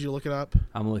one. Did you look it up?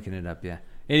 I'm looking it up. Yeah.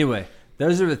 Anyway,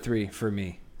 those are the 3 for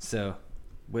me. So,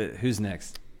 who's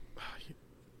next?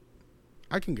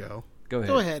 I can go. Go ahead.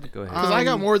 Go ahead. Go ahead. Because I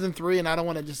got more than 3, and I don't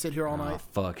want to just sit here all Oh, night.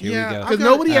 fuck. Here Yeah, we go. Because got-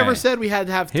 nobody ever Alright. said we had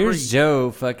to have 3. Here's Joe,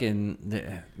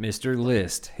 fucking Mr.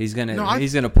 List. He's gonna No,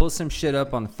 he's gonna pull some shit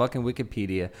up on fucking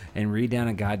Wikipedia and read down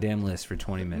a goddamn list for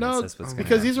 20 minutes. No, That's what's gonna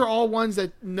because happen. these are all ones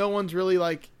that no one's really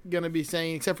like gonna be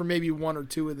saying, except for maybe 1 or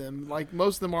 2 of them. Like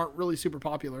most of them aren't really super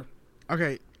popular.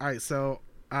 Okay, all right. So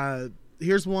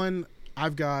here's one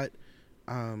I've got.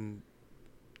 Oh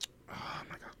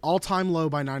my god, All Time Low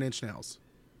by 9 Inch Nails.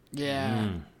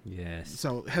 Yeah. Yes.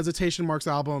 So Hesitation Marks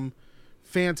album,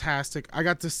 fantastic. I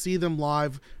got to see them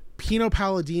live. Pino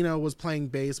Palladino was playing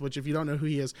bass, which if you don't know who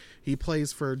he is, he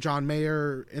plays for John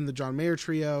Mayer in the John Mayer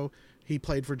trio. He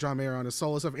played for John Mayer on his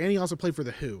solo stuff, and he also played for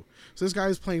The Who. So this guy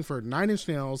is playing for 9 Inch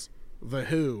Nails, The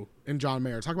Who, and John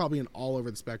Mayer. Talk about being all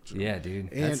over the spectrum. Yeah,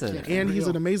 dude. And, That's a and he's real.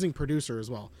 an amazing producer as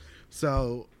well.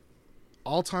 So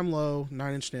All Time Low,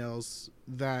 9 Inch Nails,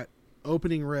 that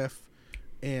opening riff,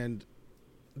 and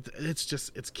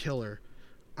it's killer.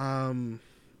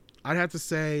 I'd have to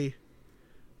say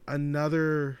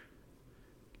another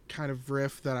kind of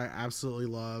riff that I absolutely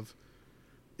love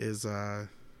is man,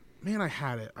 I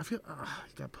had it. I feel I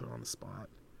got put on the spot.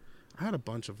 I had a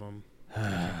bunch of them. I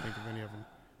can't think of any of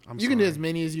them. You can do as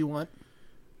many as you want.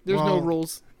 There's no Well,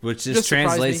 rules. which Just just surprise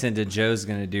translates me. into Joe's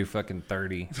gonna do fucking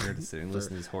 30. Here to sit and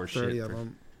listen to this horse 30 shit. of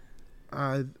them.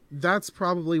 That's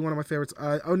probably one of my favorites.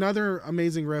 Another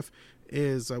amazing riff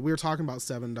is we were talking about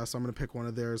Seven Dust. So I'm going to pick one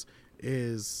of theirs.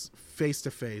 Is Face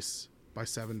to Face by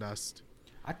Seven Dust.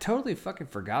 I totally fucking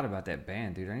forgot about that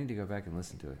band, dude. I need to go back and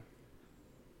listen to it.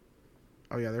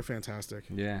 Oh yeah, they're fantastic.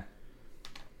 Yeah.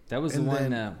 That was the And one.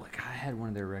 then- God, I had one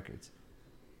of their records.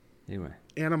 Anyway.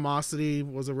 Animosity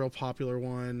was a real popular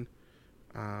one.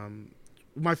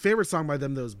 My favorite song by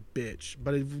them though is Bitch,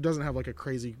 but it doesn't have like a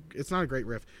crazy. It's not a great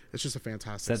riff. It's just a Is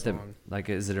fantastic that the song.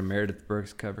 is it a Meredith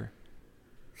Brooks cover?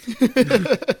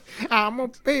 I'm a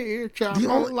bitch. I'm The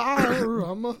a only- liar.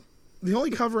 I'm a. The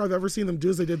only cover I've ever seen them do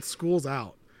is they did "School's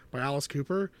Out" by Alice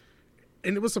Cooper,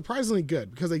 and it was surprisingly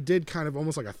good because they did kind of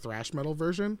almost like a thrash metal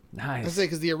version. I Nice. say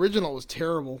because the original was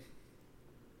terrible.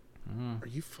 Are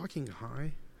you fucking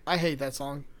high? I hate that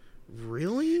song.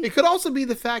 Really? It could also be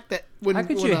the fact that when How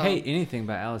could when, you hate anything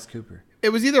by Alice Cooper? it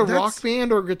was either That's- Rock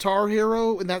Band or Guitar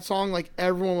Hero, and that song like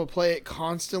everyone would play it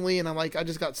constantly, and I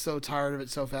just got so tired of it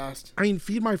so fast. I mean,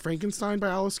 "Feed My Frankenstein" by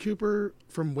Alice Cooper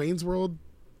from Wayne's World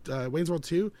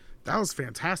 2. That was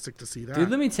fantastic to see that. Dude,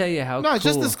 let me tell you how No, cool. it's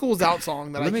just the School's Out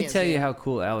song that I Let can't me tell you stand. how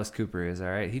cool Alice Cooper is, all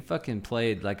right? He fucking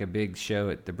played like a big show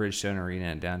at the Bridgestone Arena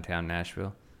in downtown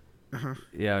Nashville.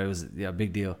 Yeah, it was a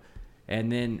big deal.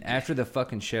 And then after the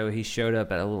fucking show, he showed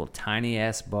up at a little tiny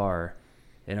ass bar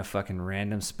in a fucking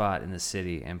random spot in the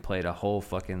city and played a whole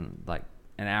fucking like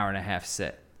an hour and a half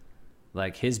set.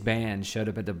 Like his band showed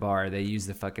up at the bar, they used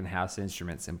the fucking house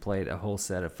instruments and played a whole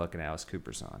set of fucking Alice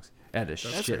Cooper songs at a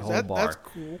shithole bar. That's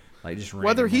cool. Like just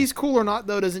Whether randomly. he's cool or not,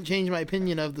 though, doesn't change my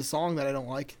opinion of the song that I don't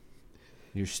like.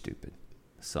 You're stupid.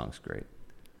 The song's great.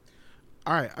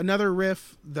 All right, another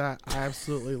riff that I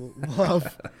absolutely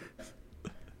love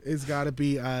is got to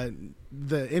be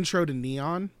the intro to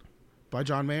Neon by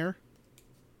John Mayer.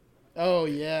 Oh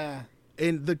yeah.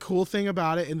 And the cool thing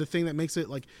about it, and the thing that makes it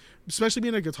like, especially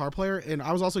being a guitar player, and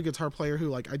I was also a guitar player who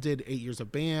like I did 8 years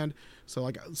of band, so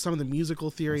like some of the musical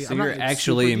theory. So I'm not, you're like,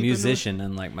 actually super a deep into it. musician,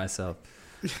 unlike myself.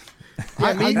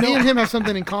 Yeah, me, I know- me and him have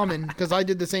something in common because I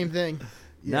did the same thing.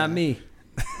 Not me.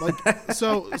 Like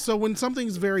so when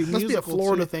something's very Must be a musical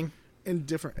Florida too, thing. and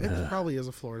different, it probably is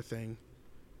a Florida thing.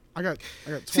 I got.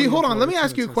 See, 20 hold on. Let me Florida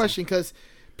ask you a students question because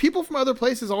people from other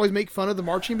places always make fun of the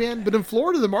marching band, but in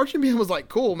Florida, the marching band was like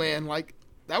cool, man. Like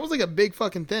that was like a big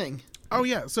fucking thing. Oh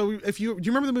yeah. So if do you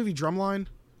remember the movie Drumline?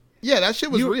 Yeah, that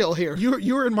shit was real here.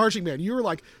 You were in marching band. You were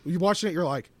like, you watching it. You're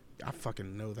like, I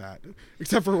fucking know that.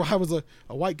 Except for I was a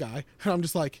white guy, and I'm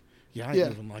just like, yeah, I Yeah.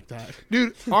 even like that.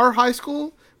 Dude, our high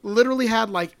school literally had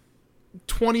like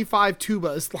 25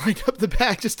 tubas lined up the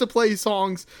back just to play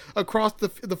songs across the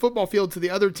football field to the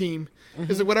other team.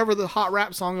 Because whatever the hot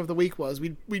rap song of the week was,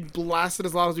 we blasted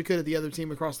as loud as we could at the other team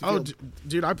across the Oh, field.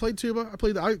 dude, I played tuba.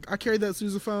 I carried that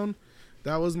sousaphone.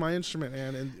 That was my instrument,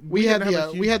 man. And We had didn't have a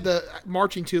the huge- we had the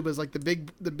marching tubas, like the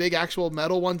big actual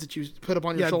metal ones that you put up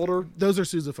on your shoulder. Those are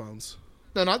sousaphones.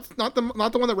 No, not the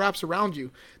one that wraps around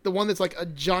you. The one that's like a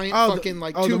giant fucking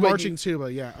like the tuba. marching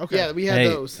tuba. Yeah. Okay. Yeah, we had Hey,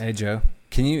 those. hey, Joe.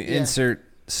 Can you insert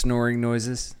snoring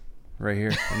noises right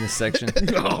here in this section?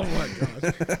 Oh my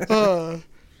god.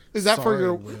 Is that Sorry,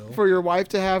 for Will. your wife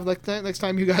to have like next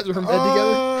time you guys are in bed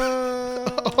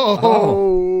together?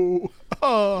 Oh.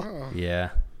 Yeah.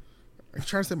 Are you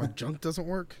trying to say my junk doesn't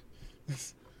work?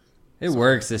 It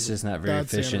works. It's just not very Bad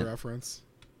Santa efficient. reference.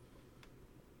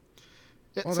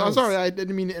 Yeah, Oh, so that I'm was- sorry, I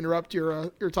didn't mean to interrupt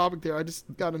your topic there. I just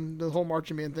got into the whole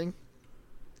marching band thing.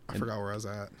 I forgot where I was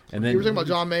at. And You were talking then about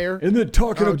John Mayer. and then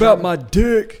talking Oh, about John- my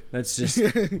dick. That's just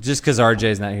because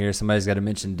RJ's not here. Somebody's got to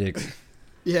mention dicks.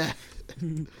 Yeah.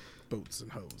 Boats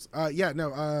and hoes.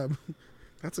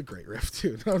 That's a great riff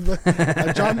too.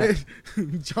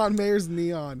 John Mayer's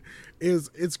Neon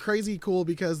it's crazy cool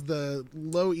because the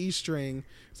low E string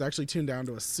is actually tuned down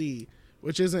to a C,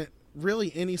 which isn't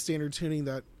really any standard tuning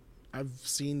that I've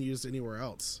seen used anywhere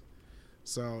else.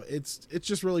 So it's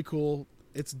just really cool.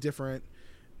 It's different,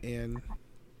 and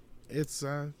it's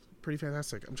pretty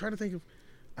fantastic. I'm trying to think of.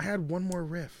 I had one more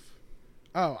riff.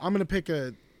 Oh, I'm gonna pick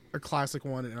a classic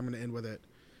one, and I'm gonna end with it.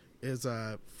 Is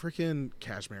freaking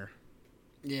Cashmere.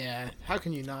 Yeah. How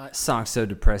can you not? Song's so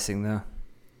depressing though.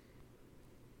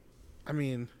 I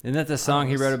mean, Isn't that the song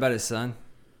he it's- wrote about his son?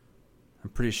 I'm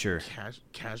pretty sure.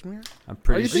 Cashmere. I'm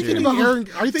pretty you sure. thinking about Are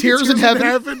you thinking Tears in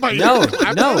Heaven? by No,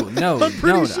 I'm no,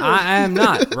 pretty sure. I am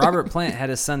not. Robert Plant had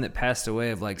a son that passed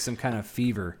away of like some kind of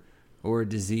fever or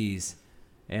disease,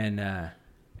 and I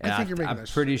think you're making I'm that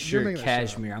sh- pretty you're sure making that shit up.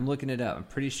 Cashmere. I'm looking it up. I'm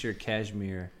pretty sure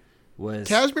Cashmere was.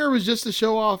 Cashmere was just to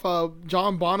show off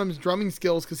John Bonham's drumming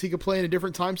skills because he could play in a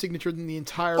different time signature than the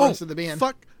entire Oh, rest of the band.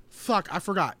 fuck! I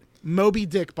forgot. Moby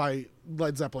Dick by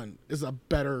Led Zeppelin is a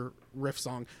better riff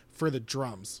song for the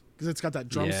drums because it's got that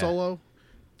drum Yeah. solo.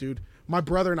 Dude, my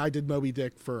brother and I did Moby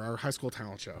Dick for our high school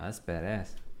talent show. That's badass.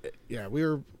 Yeah,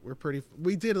 we're pretty.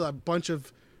 We did a bunch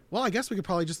of. Well, I guess we could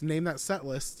probably just name that set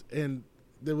list, and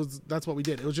that's what we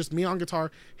did. It was just me on guitar,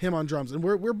 him on drums, and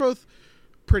we're both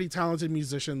pretty talented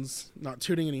musicians. Not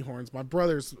tooting any horns. My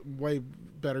brother's way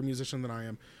better musician than I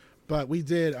am, but we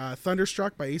did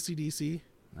Thunderstruck by AC/DC,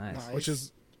 Nice. which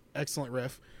is excellent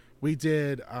riff. We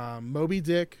did Moby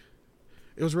Dick.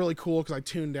 It was really cool because I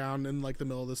tuned down in like the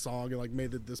middle of the song and like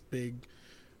made it this big,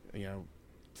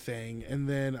 thing. And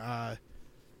then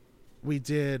we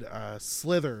did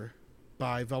Slither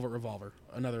by Velvet Revolver,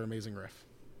 another amazing riff.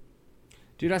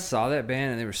 Dude, I saw that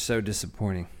band and they were so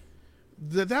disappointing.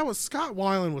 That was Scott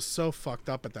Weiland was so fucked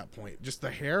up at that point. Just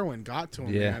the heroin got to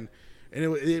him, Yeah. man. And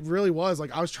it really was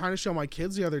like I was trying to show my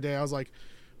kids the other day. I was like,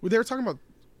 they were talking about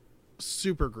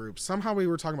super groups. Somehow we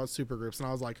were talking about super groups, and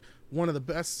I was like, one of the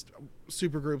best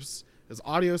super groups is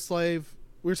Audio Slave.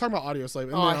 We were talking about Audio Slave.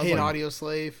 And Oh, then I was hate like, Audio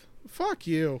Slave. Fuck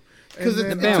you. Because And it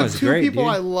then, The band took was two great, people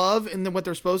dude. I love and then what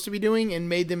they're supposed to be doing and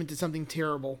made them into something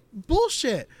terrible.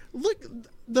 bullshit. Look,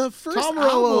 the first Tom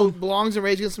Morello album. belongs in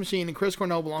Rage Against the Machine and Chris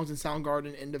Cornell belongs in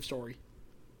Soundgarden. End of story.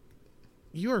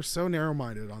 You are so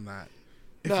narrow-minded on that.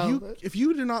 No. If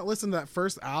you do not listen to that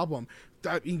first album,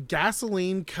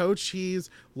 Gasoline, Cochise,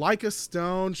 Like a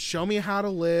Stone, Show Me How to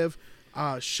Live,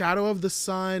 Shadow of the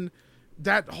Sun,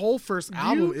 that whole first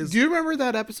album is. Do you remember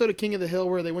that episode of King of the Hill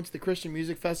where they went to the Christian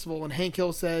Music Festival and Hank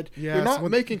Hill said, Yes, "You're not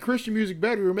when- making Christian music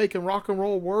better, you're making rock and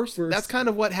roll worse." Worse. That's kind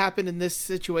of what happened in this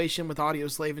situation with Audio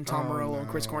Slave and Tom Oh, Morello and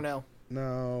Chris no. Cornell.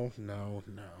 No.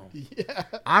 Yeah.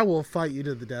 I will fight you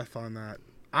to the death on that.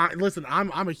 Listen,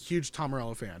 I'm a huge Tom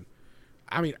Morello fan.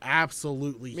 I mean,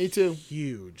 absolutely. Me too.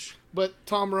 Huge. But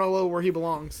Tom Morello where he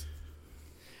belongs.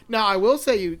 Now I will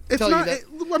say It's tell not. you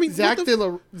that I mean, Zach what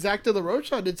the Zach De La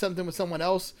Rocha did something with someone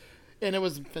else, and it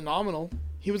was phenomenal.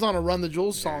 He was on a Run the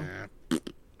Jewels song.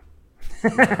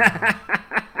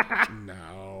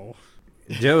 No.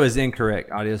 Joe is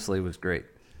incorrect. Audio Slave was great.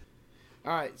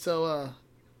 All right, so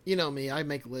you know me, I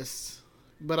make lists,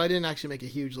 but I didn't actually make a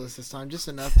huge list this time, just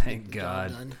enough to Thank get the God.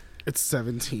 job done. It's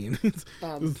 17. And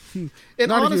Not a huge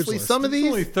honestly, list. some of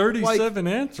these,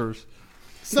 answers.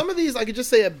 some of these, I could just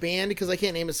say a band because I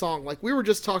can't name a song. Like we were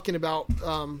just talking about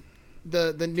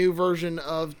the new version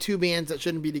of two bands that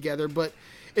shouldn't be together. But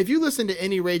if you listen to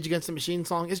any Rage Against the Machine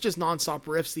song, it's just nonstop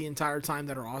riffs the entire time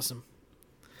that are awesome.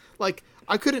 Like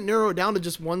I couldn't narrow it down to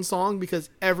just one song because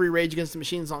every Rage Against the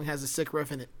Machine song has a sick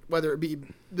riff in it. Whether it be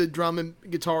the drum and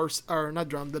guitar, or not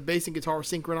drum, the bass and guitar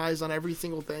synchronized on every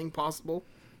single thing possible.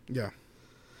 Yeah.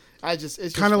 It's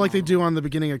just Kind of like they phenomenal. do on the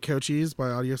beginning of Cochise by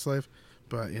Audio Slave.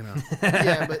 But,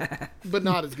 Yeah, but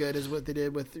not as good as what they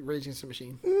did with Rage Against the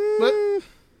Machine. But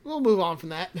we'll move on from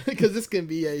that because this can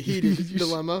be a heated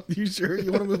dilemma. You sure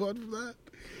you want to move on from that?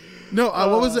 No,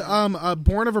 what was it?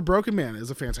 Born of a Broken Man is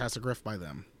a fantastic riff by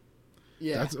them.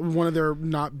 Yeah, That's one of their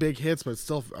not big hits, but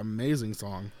still amazing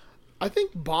song. I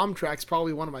think Bomb Track's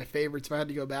probably one of my favorites. If I had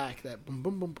to go back, that boom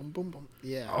boom boom boom boom boom.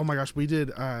 Yeah. Oh my gosh, we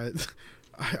did. I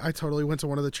totally went to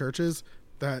one of the churches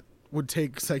that would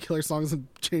take secular songs and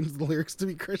change the lyrics to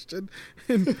be Christian.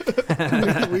 And we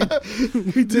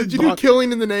Did you do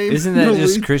Killing in the Name? Isn't that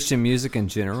just Christian music in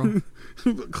general?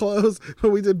 close, but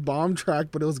we did Bomb Track,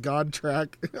 but it was God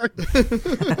Track. I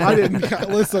didn't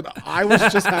listen. I was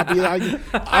just happy.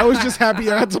 I was just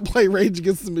happy I had to play Rage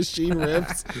Against the Machine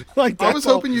riffs. Like I was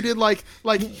hoping you did like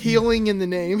Healing in the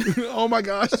Name. Oh my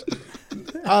gosh.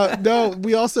 No,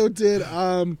 we also did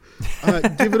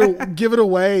Give It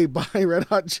Away by Red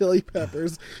Hot Chili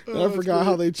Peppers. And I forgot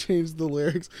how they changed the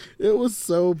lyrics. It was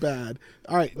so bad.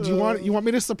 All right, you want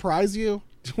me to surprise you?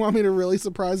 Do you want me to really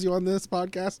surprise you on this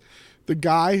podcast? The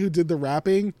guy who did the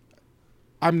rapping,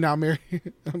 I'm now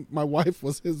married. My wife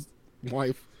was his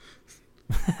wife.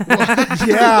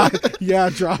 yeah,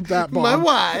 drop that bomb. My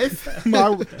wife.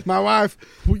 my wife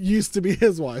used to be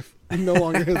his wife, no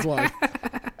longer his wife.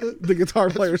 The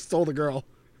guitar player stole the girl.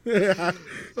 Yeah.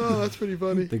 Oh, that's pretty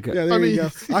funny. There you go.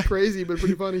 It's crazy, but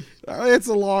pretty funny. It's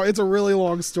a really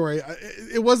long story.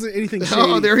 It wasn't anything shady.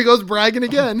 Oh, there he goes bragging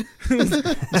again.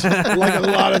 Like a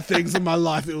lot of things in my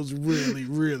life, it was really,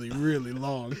 really, really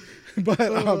long. But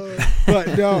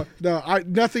no,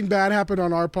 nothing bad happened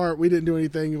on our part. We didn't do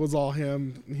anything. It was all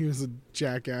him. He was a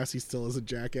jackass. He still is a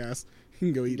jackass. He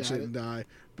can go eat shit and die.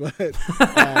 But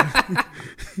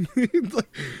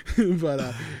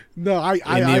no, In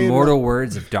the immortal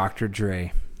words of Dr.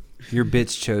 Dre, your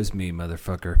bitch chose me,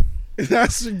 motherfucker.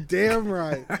 That's damn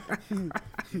right.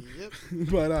 Yep.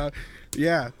 But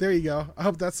yeah, there you go. I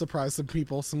hope that surprised some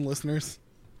people, some listeners.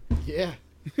 Yeah.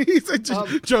 He's like,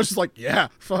 Joe's just like, yeah,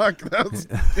 fuck, that's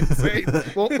insane.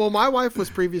 Well, my wife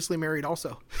was previously married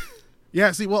also.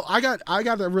 Yeah, see, well, I got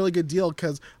a really good deal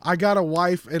because I got a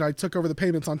wife and I took over the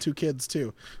payments on 2 kids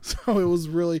too. So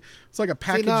it's like a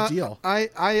package deal. I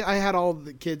had all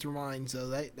the kids were mine, so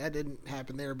that didn't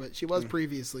happen there. But she was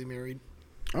previously married.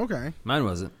 Okay, Mine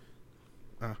wasn't.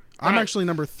 I'm actually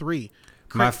number 3.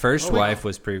 My first wife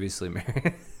was previously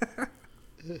married.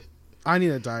 I need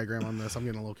a diagram on this. I'm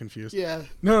getting a little confused. Yeah.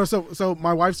 No. So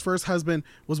my wife's first husband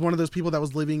was one of those people that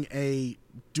was living a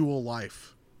dual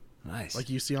life. Nice. Like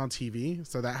you see on TV.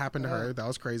 So that happened to her. That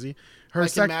was crazy. Her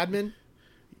in Mad Men?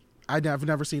 I've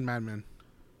never seen Mad Men.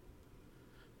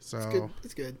 So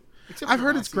it's good. I've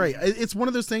heard it's great. It's one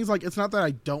of those things, like, it's not that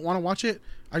I don't want to watch it.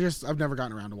 I've never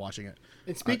gotten around to watching it.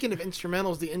 And speaking of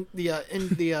instrumentals,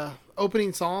 the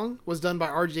opening song was done by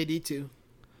RJD2.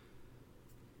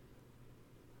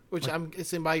 Which I'm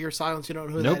guessing by your silence you don't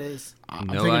know who that is. I'm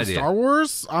thinking Star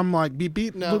Wars. I'm like beep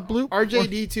beep bloop bloop.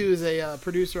 RJD2 is a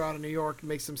producer out of New York and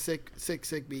makes some sick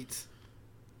beats.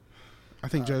 I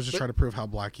think Joe's just trying to prove how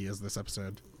black he is this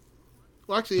episode.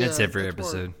 Well, actually, that's every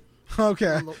episode.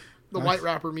 Okay. The white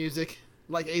rapper music,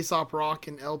 like Aesop Rock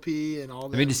and LP and all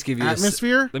that. Let me just give you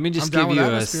Atmosphere. Let me just give you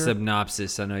a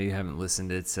synopsis. I know you haven't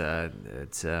listened. It's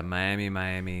Miami,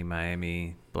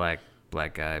 black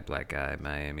guy,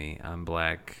 Miami. I'm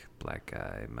black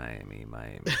guy, Miami.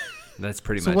 That's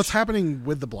pretty much. So what's happening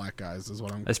with the black guys is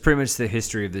what I'm. That's pretty much the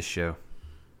history of this show.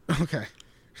 Okay.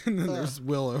 And then there's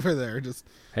Will over there. Just.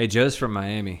 Hey, Joe's from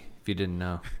Miami. If you didn't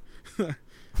know.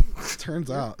 Turns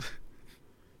out.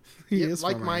 He is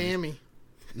like Miami.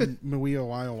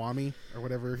 Wyoming or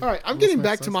whatever. All right, I'm getting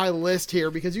back to my list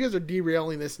here because you guys are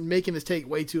derailing this and making this take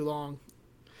way too long.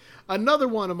 Another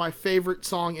one of my favorite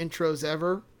song intros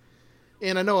ever.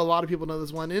 And I know a lot of people know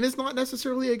this one. And it's not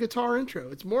necessarily a guitar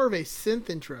intro. It's more of a synth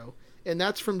intro. And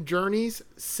that's from Journey's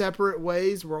Separate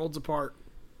Ways, Worlds Apart.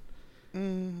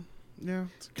 Yeah,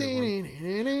 it's a good one.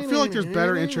 I feel like there's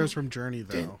better intros from Journey,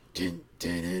 though.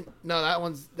 No, that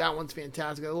one's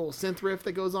fantastic. That little synth riff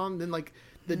that goes on. Then, like,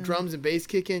 the drums and bass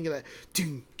kick in. Get that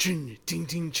ding, ding, ding,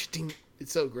 ding, ding.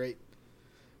 It's so great.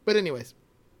 But anyways.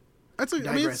 It's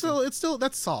still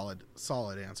that's solid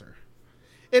answer.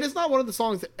 And it's not one of the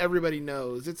songs that everybody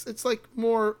knows. It's like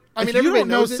more. I mean, everybody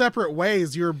knows Separate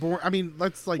Ways. You're born. I mean,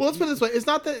 let's like. Well, let's put it this way. It's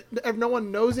not that no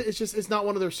one knows it. It's just it's not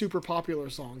one of their super popular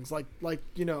songs. Like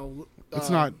you know. It's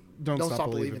not. Don't stop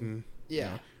believing.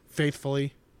 Yeah.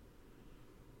 Faithfully.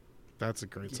 That's a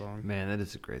great song. Man, that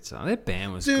is a great song. That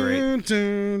band was great.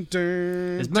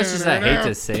 As much as I hate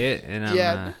to say it,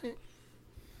 and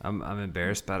I'm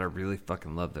embarrassed, but I really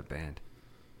fucking love that band.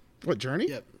 What, Journey?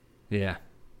 Yep. Yeah.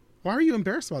 Why are you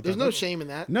embarrassed about that? There's no shame in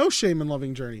that. No shame in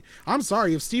loving Journey. I'm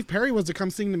sorry. If Steve Perry was to come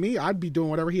sing to me, I'd be doing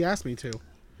whatever he asked me to.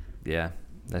 Yeah,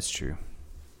 that's true.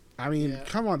 I mean,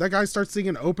 come on. That guy starts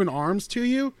singing Open Arms to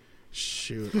you.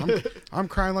 Shoot. I'm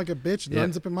crying like a bitch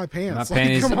and unzipping my pants. My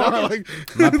panties,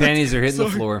 my panties are hitting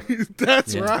the floor.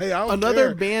 That's right.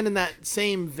 Another band in that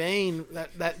same vein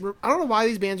that I don't know why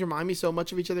these bands remind me so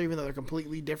much of each other, even though they're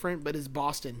completely different, but is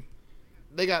Boston.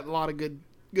 They got a lot of good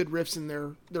good riffs in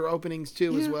their openings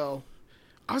too as well.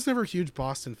 I was never a huge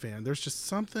Boston fan. There's just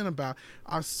something about.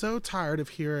 I was so tired of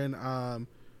hearing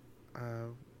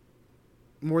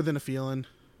More Than a Feeling.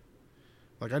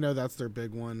 Like I know that's their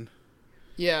big one.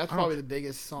 Yeah, that's probably the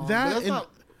biggest song. That But that's and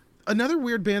not. another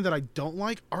weird band that I don't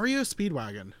like, REO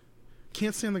Speedwagon.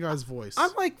 Can't stand the guy's voice.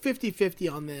 I'm like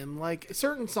 50-50 on them. Like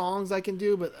certain songs I can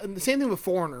do, but and the same thing with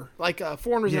Foreigner. Like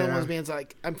Foreigner's another one of those bands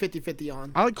like I'm 50-50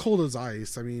 on. I like Cold as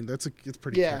Ice. I mean, it's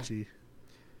pretty catchy.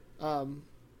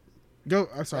 Go.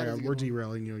 I'm sorry, we're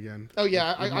derailing you again. Oh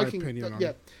yeah, With I my can. opinion on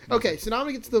Yeah. Okay, so now I'm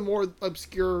gonna get to the more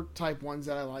obscure type ones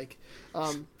that I like.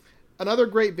 Another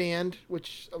great band,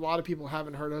 which a lot of people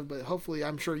haven't heard of, but hopefully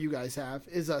I'm sure you guys have,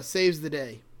 is Saves the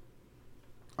Day.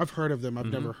 I've heard of them. I've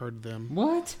never heard them.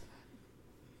 What?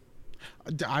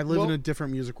 I live in a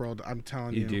different music world. I'm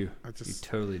telling you. You do. I just, You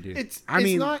totally do. It's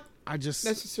mean, not I just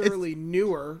necessarily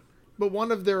newer, but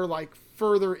one of their like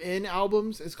further in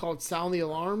albums is called Sound the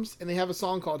Alarms, and they have a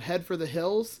song called Head for the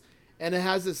Hills, and it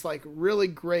has this like really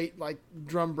great like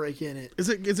drum break in it. Is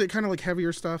it kind of like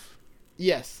heavier stuff?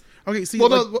 Yes. Okay. See. Well,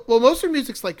 like, well, most of their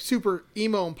music's like super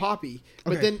emo and poppy,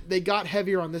 but Okay. then they got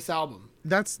heavier on this album.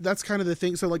 that's kind of the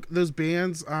thing. So like those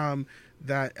bands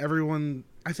that everyone.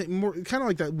 I think more kind of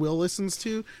like that Will listens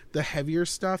to the heavier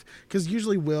stuff because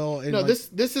usually Will and No, like,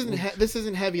 this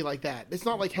isn't heavy like that. It's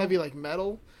not like heavy like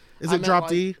metal. is I it meant, Drop like-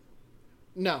 D?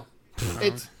 No,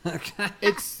 it's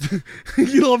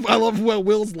I love what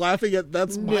Will's laughing at.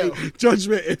 That's my No.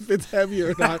 judgment if it's heavy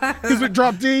or not. Is it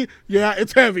Drop D? Yeah,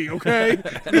 it's heavy. Okay.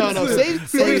 no.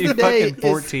 Saves the Day. Fucking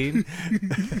 14.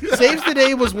 Saves the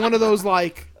Day was one of those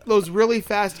like those really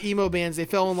fast emo bands. They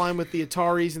fell in line with the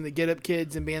Ataris and the Get Up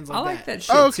Kids and bands like I like that. that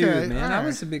shit Okay, too, man. I alright.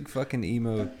 was a big fucking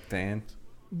emo fan.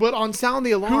 But on Sound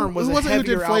the Alarm Who was a was it who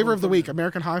heavier did Flavor album of the for Week? them.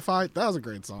 American Hi-Fi. That was a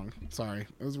great song. Sorry,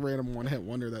 it was a random one-hit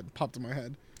wonder that popped in my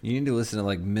head. You need to listen to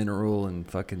like Mineral and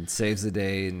fucking Saves the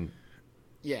Day and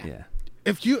Yeah. yeah.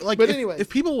 If you like, But if, anyways. if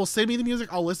people will send me the music,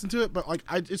 I'll listen to it. But like,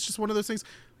 it's just one of those things.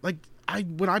 Like,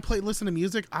 when I listen to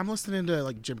music, I'm listening to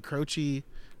like Jim Croce,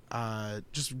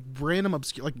 just random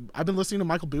obscure. Like, I've been listening to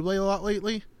Michael Bublé a lot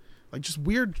lately. Like, just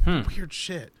weird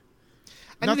shit.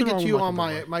 I need to Nothing get wrong you with on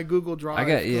Michael Bublé. my Google Drive. I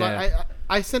got- 'cause yeah.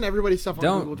 I send everybody stuff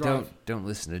on Google Drive. Don't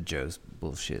listen to Joe's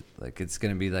bullshit. Like it's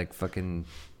gonna be like fucking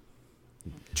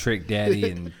Trick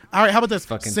Daddy and All right, how about this?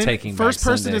 Fucking Taking first Back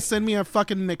person Sunday. to send me a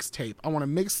fucking mixtape. I want a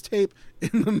mixtape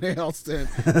in the mail sent.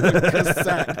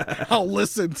 Cassette. I'll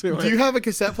listen to it. Do you have a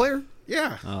cassette player?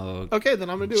 Yeah. oh Okay, then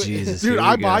I'm gonna do it. Jesus, Dude, here we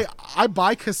I go.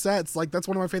 buy cassettes. Like that's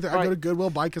one of my favorite. I Right. go to Goodwill,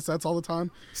 buy cassettes all the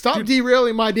time. Stop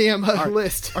derailing my damn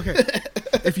list. Okay.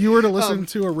 If you were to listen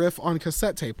to a riff on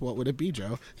cassette tape, what would it be,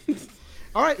 Joe?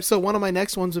 All right, so one of my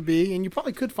next ones would be, and you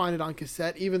probably could find it on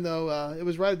cassette, even though it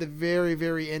was right at the very,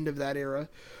 very end of that era,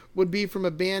 would be from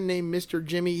a band named Mr.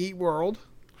 Jimmy Eat World.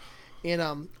 And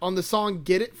on the song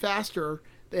Get It Faster,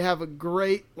 they have a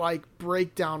great like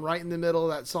breakdown right in the middle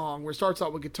of that song where it starts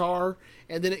out with guitar,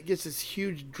 and then it gets this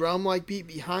huge drum like beat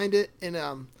behind it. And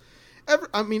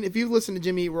I mean, if you listen to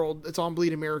Jimmy Eat World, it's on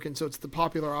Bleed American, so it's the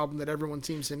popular album that everyone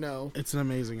seems to know. It's an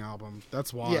amazing album.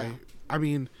 That's why. Yeah. I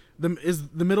mean, the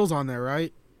middle's on there,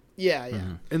 right? Yeah, yeah.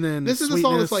 And then This is the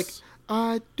song that's Sweetness- like,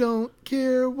 I don't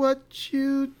care what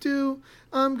you do,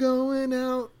 I'm going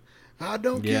out. I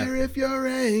don't Yeah. care if you're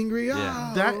angry.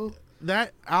 Yeah. Oh.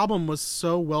 that album was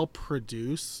so well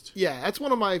produced. Yeah, that's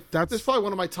one of my. That's- That's probably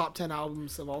one of my top 10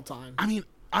 albums of all time. I mean,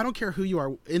 I don't care who you are.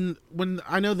 When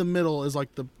I know the middle is like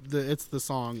it's the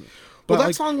song. Well, But that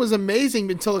like, song was amazing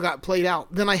until it got played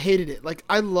out. Then I hated it. Like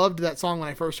I loved that song when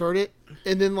I first heard it,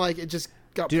 and then like it just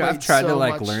got. Dude, played I've tried so to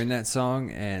like much. learn that song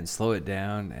and slow it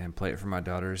down and play it for my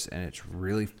daughters, and it's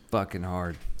really fucking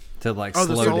hard to like Oh,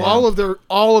 the slow solo? down.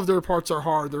 All of their parts are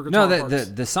hard. Their No, guitar the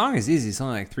parts. the song is easy. It's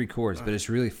only like 3 chords, but it's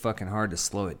really fucking hard to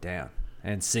slow it down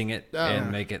and sing it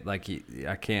and make it like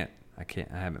I can't. I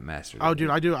haven't mastered it. oh, dude,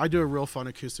 I do a real fun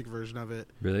acoustic version of it.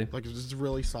 Really? Like it's just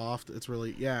really soft. It's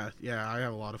really yeah. I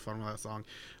have a lot of fun with that song.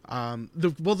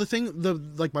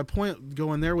 My point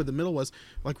going there with the middle was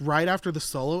like right after the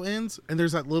solo ends and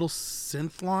there's that little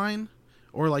synth line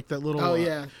or like that little Oh,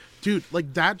 yeah. dude,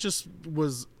 like that just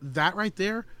was that right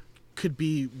there could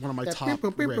be one of my top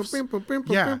riffs.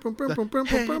 Yeah.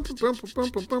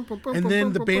 And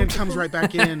then the band comes right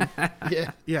back in.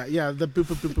 Yeah. Yeah, the boop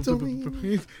boop boop boop boop boop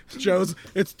boop. Joe's.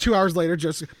 It's 2 hours later.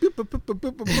 Just boop boop boop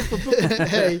boop boop boop boop.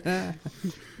 Hey,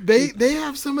 they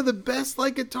have some of the best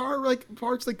like guitar like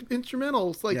parts like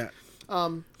instrumentals like Yeah.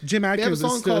 Jim have a Adkins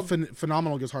song is still a called-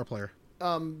 phenomenal guitar player.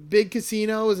 Big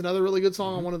Casino is another really good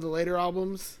song on one of the later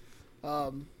albums.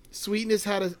 Sweetness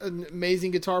had an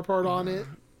amazing guitar part on it.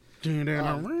 Is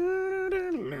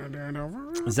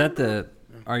that the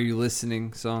Are You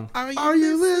Listening song. Are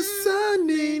you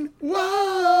listening? Whoa!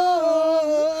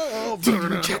 I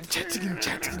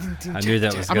knew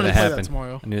that was I'm going to gonna play that happen.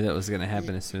 tomorrow. I knew that was going to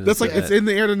happen as soon as That's I like said it's that. in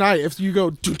the air tonight. If you go,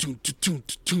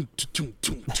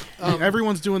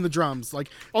 everyone's doing the drums. Like,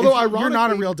 Although you're not a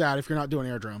ironically- real dad if you're not doing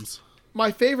air drums.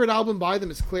 My favorite album by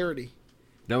them is Clarity.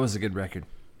 That was a good record.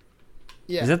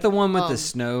 Yeah. Is that the one with the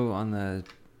snow on the,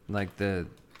 like the,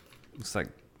 looks like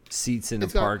seats in a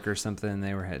It's got- park or something? They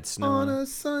had snow On on a it.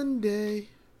 Sunday,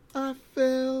 I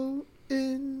fell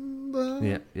in love.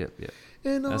 Yep.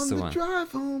 And That's on the the one.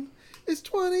 drive home, it's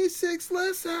 26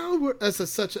 less hours. That's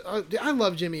such a. I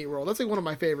love Jimmy Eat World. That's like one of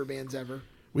my favorite bands ever.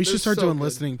 We They're should start so doing good.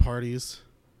 listening parties.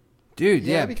 Dude,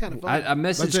 Yeah, yeah. it'd be kinda fun. I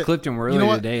That's messaged it. Clifton You earlier know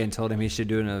what? today and told him he should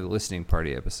do a listening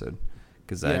party episode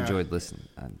because I Yeah. enjoyed listening.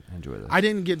 I enjoy those. I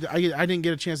didn't get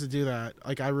a chance to do that.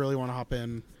 Like, I really want to hop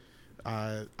in.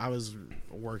 I was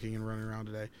working and running around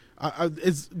today.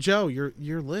 It's Joe.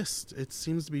 Your list. It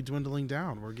seems to be dwindling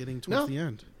down. We're getting towards No. the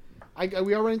end.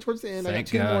 We are running towards the end. Thank I got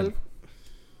two God.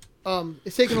 more.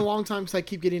 It's taken a long time because I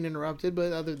keep getting interrupted.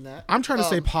 But other than that, I'm trying to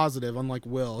stay positive, unlike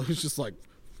Will, who's just like,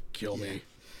 kill me.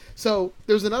 So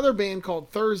there's another band called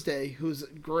Thursday, who's a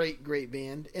great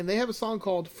band, and they have a song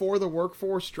called "For the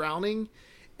Workforce Drowning,"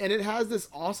 and it has this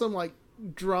awesome like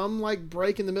drum like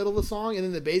break in the middle of the song, and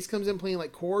then the bass comes in playing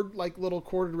like little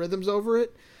chorded rhythms over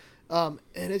it, and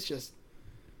it's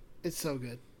so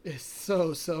good. It's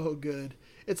so good.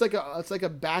 It's like a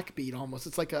backbeat almost.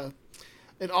 It's like an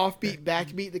offbeat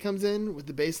backbeat that comes in with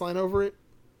the bass line over it.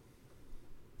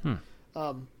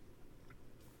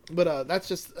 But that's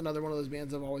just another one of those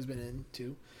bands I've always been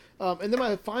into. And then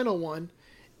my final one,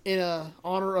 in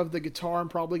honor of the guitar I'm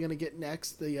probably going to get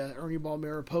next, the Ernie Ball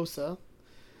Mariposa,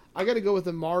 I got to go with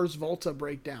the Mars Volta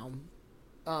breakdown.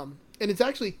 And it's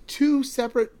actually two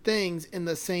separate things in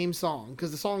the same song,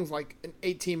 because the song's like an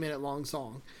 18-minute long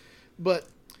song. But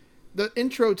the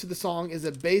intro to the song is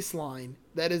a bass line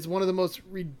that is one of the most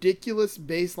ridiculous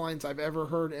bass lines I've ever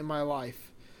heard in my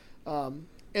life. And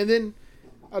then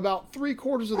about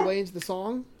 3/4 of the way into the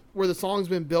song, where the song's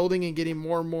been building and getting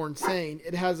more and more insane,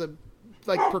 it has a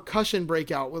like percussion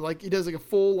breakout with like he does like a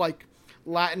full like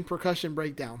Latin percussion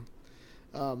breakdown.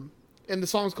 And the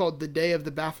song's called "The Day of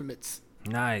the Baphomets."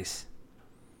 Nice.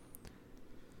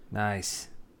 I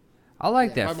like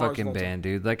Yeah, that by Mars fucking Volta. band,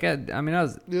 dude. Like, Dude, I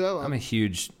love I'm a it.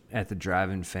 huge At the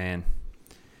Drive-In fan,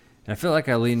 and I feel like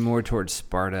I lean more towards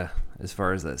Sparta as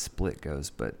far as that split goes.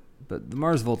 But the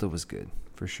Mars Volta was good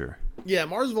for sure. Yeah,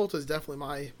 Mars Volta is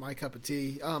definitely my cup of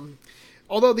tea.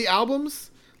 Although the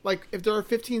albums, like if they're a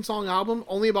 15-song album,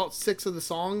 only about 6 of the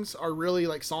songs are really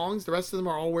like songs. The rest of them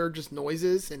are all weird just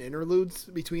noises and interludes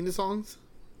between the songs.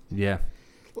 Yeah.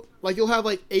 Like you'll have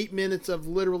like 8 minutes of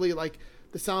literally like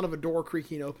the sound of a door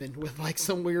creaking open with like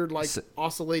some weird like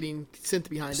oscillating synth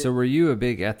behind So it. were you a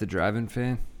big At the Drive-In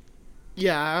fan?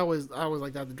 Yeah, I was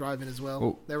like that to drive in as well.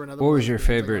 Well, They were another what one was of your the bands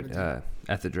I favorite got into.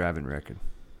 At the Drive-In record?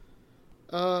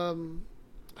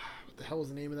 What the hell was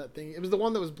the name of that thing? It was the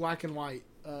one that was black and white.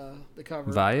 The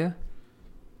cover. Via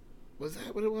Was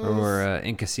that what it was? or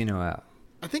In Casino Out?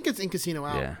 I think it's In Casino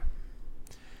Out. Yeah.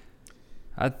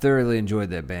 I thoroughly enjoyed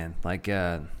that band. Like,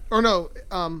 Or no,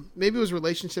 maybe it was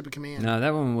Relationship of Command. no,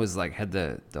 that one was like had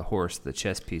the horse, the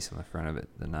chess piece on the front of it,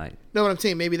 the knight. No, what I'm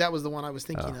saying, maybe that was the one I was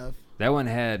thinking of. That one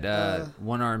had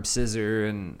One Arm Scissor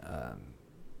and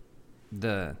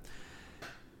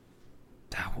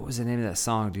what was the name of that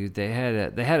song, dude? They had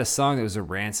a song that was a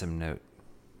ransom note.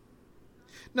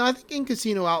 No, I think In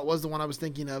Casino Out was the one I was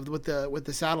thinking of with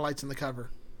the satellites in the cover.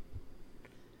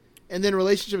 And then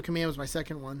Relationship of Command was my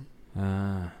second one.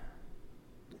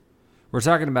 We're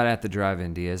talking about At the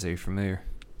Drive-In, Diaz. Are you familiar?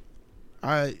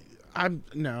 I'm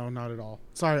no, not at all.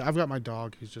 Sorry, I've got my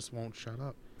dog who just won't shut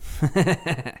up.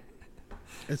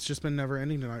 It's just been never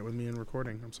ending tonight with me and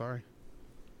recording. I'm sorry.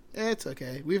 It's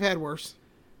okay. We've had worse.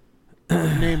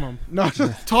 Name them. No.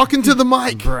 Talking to the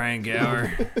mic. Brian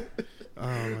Gower.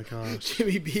 Oh my gosh.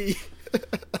 Jimmy B.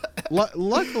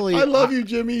 Luckily, I love you,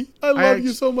 Jimmy. I love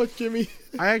you so much, Jimmy.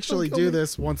 I actually I'm do coming.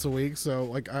 this once a week, so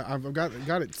like I've got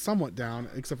it somewhat down.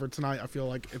 Except for tonight, I feel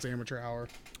like it's amateur hour.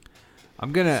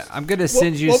 I'm gonna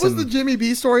send you what some. was the Jimmy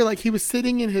B story? Like he was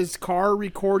sitting in his car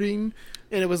recording,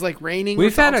 and it was like raining.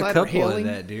 We've had a outside or couple of hailing.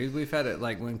 that, dude. We've had it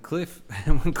like when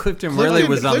Clifton Worley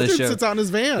was on the Clifton show. sits on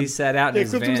his van. He sat out in Yeah, his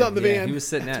Clifton van. was out in the Yeah, van. he was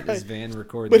sitting out in his Right. van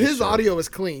recording. But this his show. audio was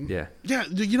clean. Yeah. Yeah,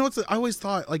 you know what's? I always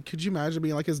thought, like, could you imagine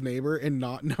being like his neighbor and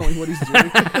not knowing what he's doing?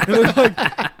 And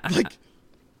then, like,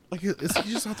 is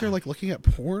he just out there like looking at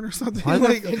porn or something?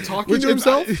 Like, And talking to which-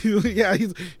 himself? Yeah,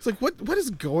 he's like, what is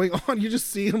going on? You just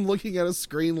see him looking at a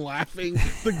screen, laughing,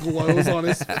 the glows on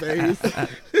his face.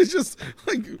 It's just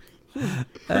like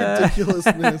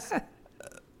Ridiculousness.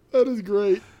 That is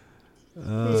great.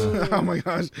 Oh my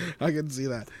gosh, I can see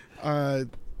that.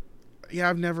 Yeah,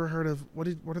 I've never heard of what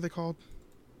are they called?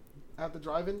 At the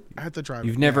drive-in? At the drive-in.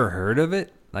 You've never heard of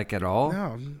it, like at all?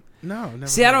 No, never.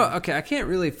 See, I heard don't. of it. Okay, I can't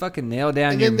really fucking nail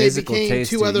down And your then they musical became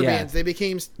taste. two other yeah. bands. They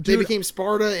became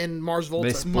Sparta and Mars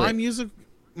Volta. split.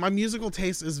 My musical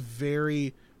taste is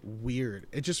very weird.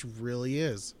 It just really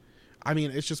is. I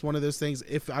mean, it's just one of those things.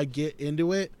 If I get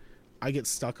into it, I get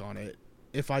stuck on it.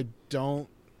 If I don't,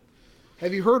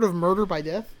 Have you heard of Murder by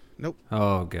Death? nope.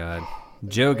 Oh god,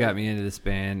 Joe got me into this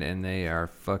band, and they are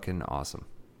fucking awesome.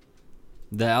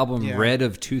 The album Yeah. Red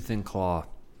of Tooth and Claw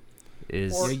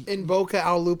is. Or In Boca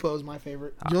Al Lupo is my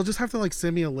favorite. You'll just have to like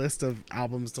send me a list of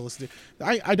albums to listen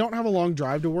to. I don't have a long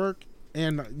drive to work,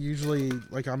 and usually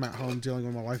like I'm at home dealing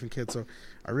with my wife and kids, so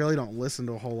I really don't listen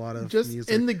to a whole lot of Just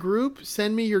music. in the group,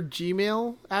 send me your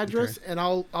Gmail address, and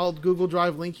I'll Google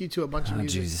Drive link you to a bunch of Oh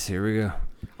music. Jesus, here we go.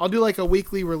 I'll do like a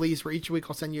weekly release where each week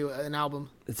I'll send you an album.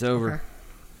 It's over. Okay.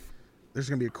 There's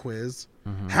gonna be a quiz.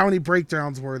 Mm-hmm. How many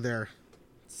breakdowns were there?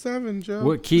 7, Joe.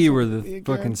 What key were the Again.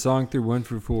 fucking song through 1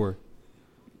 through 4?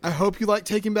 I hope you like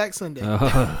Taking Back Sunday.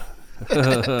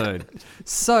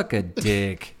 Suck a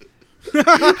dick.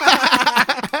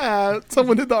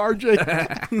 Someone did the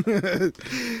RJ.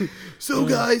 So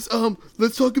guys,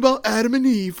 let's talk about Adam and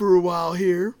Eve for a while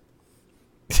here.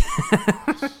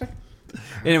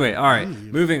 Anyway, all right,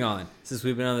 moving on. Since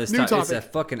we've been on this New topic, it's a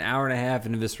topic. fucking hour and a half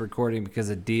into this recording because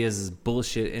of Diaz's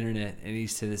bullshit internet in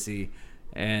East Tennessee.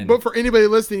 And But for anybody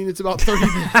listening, it's about 30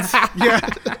 minutes.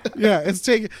 Yeah.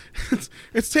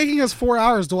 It's taking us 4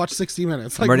 hours to watch 60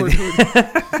 minutes. Like I'm already, we're-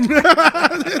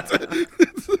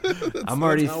 I'm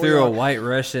already how we through a are. White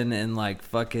Russian and like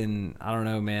fucking, I don't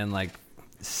know, man, like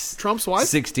Trump's wife?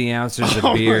 60 ounces of Oh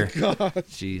my beer. God.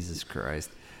 Jesus Christ.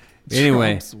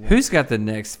 Anyway, Trump's wife. who's got the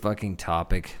next fucking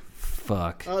topic?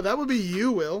 Fuck. That would be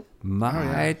you, Will.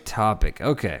 My topic.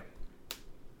 Okay.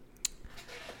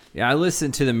 Yeah, I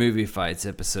listened to the movie fights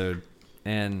episode,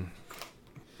 and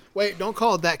Wait, don't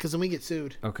call it that because then we get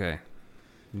sued. okay,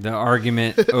 the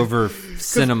argument over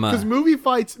cinema. Because movie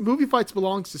fights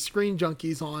belongs to Screen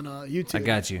Junkies on YouTube. I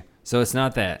got you. So it's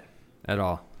not that at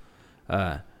all.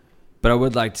 But I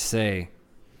would like to say,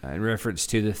 in reference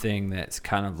to the thing that's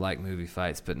kind of like movie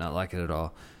fights, but not like it at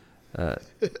all.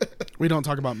 We don't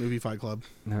talk about Movie Fight Club.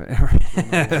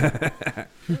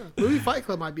 Movie Fight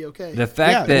Club might be okay. the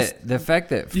fact Yeah,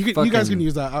 that You guys fucking- can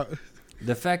use that.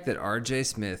 The fact that R.J.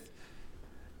 Smith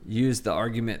used the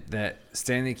argument that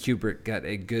Stanley Kubrick got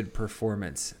a good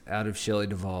performance out of Shelley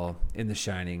Duvall in The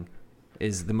Shining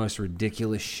is the most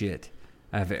ridiculous shit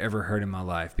I've ever heard in my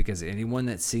life. Because anyone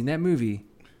that's seen that movie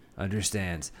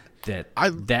understands that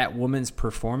that woman's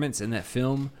performance in that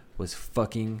film was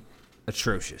fucking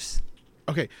atrocious.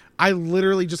 Okay, I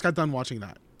literally just got done watching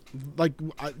that. Like,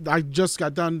 I just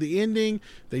got done the ending.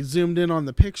 They zoomed in on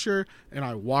the picture, and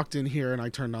I walked in here and I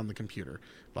turned on the computer.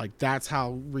 Like, that's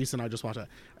how recent I just watched it.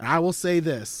 And I will say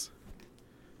this: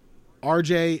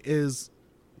 RJ is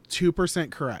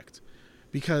 2% correct,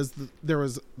 because there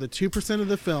was the 2% of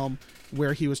the film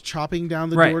where he was chopping down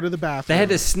the door to the bathroom. They had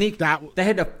to sneak that. They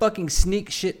had to fucking sneak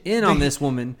shit in on this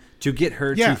woman to get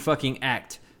her Yeah. to fucking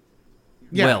act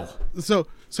Yeah. well. So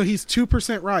he's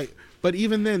 2% right, but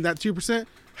even then, that 2%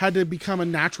 had to become a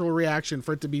natural reaction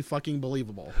for it to be fucking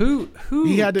believable. Who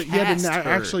He had to cast her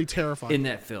actually terrify in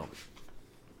that film?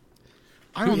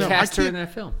 I don't Who know. cast her in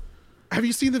that film? Have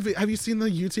you seen the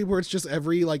YouTube where it's just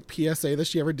every like PSA that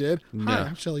she ever did? No. Hi,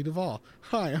 I'm Shelley Duvall.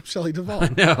 Hi, I'm Shelley Duvall.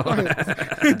 No.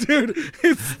 Dude,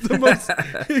 it's the most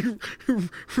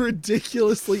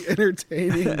ridiculously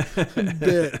entertaining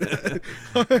bit.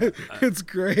 It's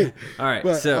great. All right,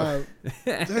 But, so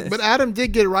But Adam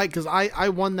did get it right because I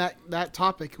won that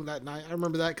topic that night. I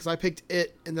remember that because I picked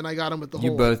it and then I got him with the you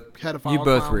whole both pedophile you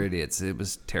both clown. were idiots. It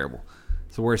was terrible.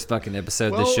 It's the worst fucking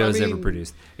episode Well, this show's I mean, ever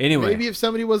produced. Anyway, Maybe if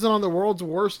somebody wasn't on the world's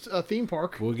worst theme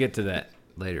park. we'll get to that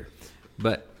later.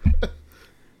 But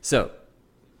so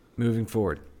moving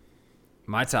forward,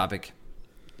 my topic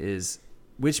is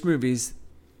which movies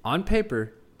on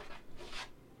paper,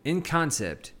 in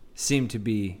concept, seem to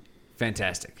be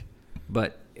fantastic,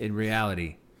 but in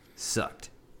reality sucked.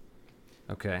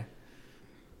 Okay?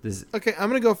 Okay, I'm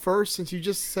going to go first since you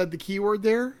just said the keyword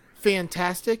there.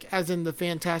 Fantastic, as in the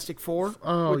Fantastic Four.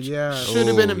 Oh, which yeah. should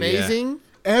have been Oh, yeah. amazing.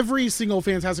 Every single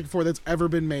Fantastic Four that's ever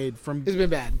been made from It's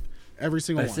been bad. every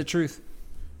single That's the one. truth.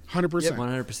 100%.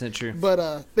 100% true.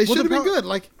 But they should have been the pro- good.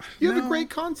 Like, you have a No.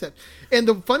 great concept. And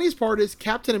the funniest part is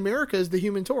Captain America is the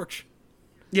Human Torch.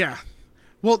 Yeah.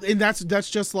 Well, and that's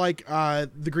just like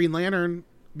the Green Lantern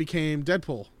became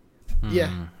Deadpool.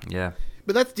 Yeah. Yeah.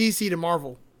 But that's DC to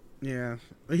Marvel. Yeah,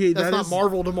 That's not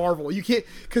Marvel to Marvel. You can't,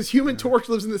 because Human Torch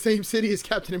lives in the same city as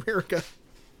Captain America.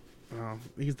 Oh,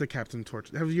 he's the Captain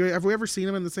Torch. Have we ever seen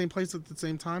him in the same place at the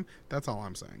same time? That's all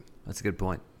I'm saying. That's a good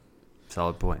point.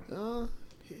 Solid point.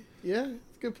 Yeah,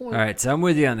 it's a good point. All right, so I'm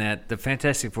with you on that. The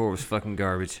Fantastic Four was fucking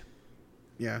garbage.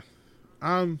 Yeah.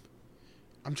 I'm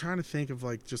trying to think of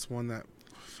like just one that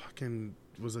fucking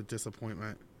was a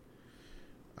disappointment.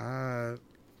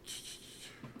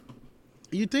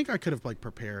 You'd think I could have like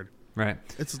prepared. Right.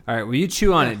 It's all right. Well, you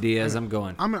chew on it, Diaz. I'm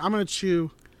going. I'm gonna chew.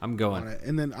 I'm going. On it,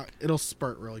 and then it'll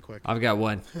spurt really quick. I've got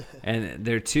one, and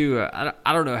they're two.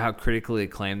 I don't know how critically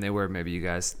acclaimed they were. Maybe you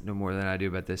guys know more than I do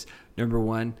about this. Number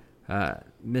one,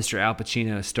 Mr. Al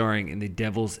Pacino starring in The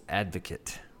Devil's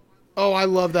Advocate. Oh, I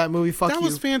love that movie. Fuck that you.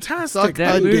 was fantastic. Suck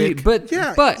That a movie, dick. but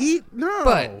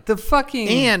the fucking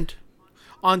And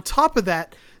on top of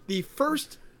that, the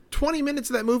first 20 minutes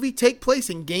of that movie take place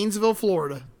in Gainesville,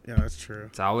 Florida. Yeah, that's true.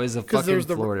 It's always a 'Cause fucking there's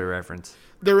the- Florida reference.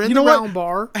 They're in You the know what? round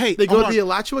bar. Hey, they go hold to the on.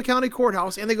 Alachua County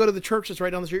Courthouse, and they go to the church that's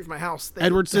right down the street from my house.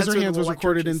 Edward that's where the Scissorhands was white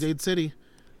recorded church in is. Dade City.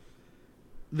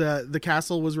 The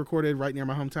castle was recorded right near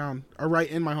my hometown, or right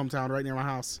in my hometown, right near my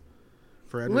house.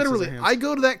 For Edward Literally, Scissorhands. I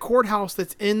go to that courthouse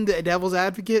that's in the Devil's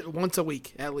Advocate once a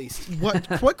week, at least.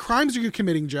 What crimes are you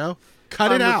committing, Joe?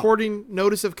 Cut I'm it out. recording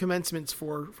notice of commencements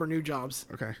for new jobs.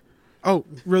 Okay. Oh,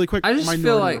 really quick. I just Minority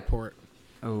feel like- Report.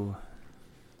 Oh,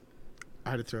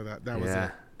 I had to throw that. That was Yeah.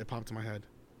 it. It popped in my head.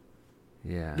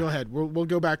 yeah. Go ahead. We'll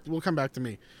go back. We'll come back to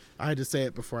me. I had to say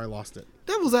it before I lost it.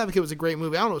 Devil's Advocate was a great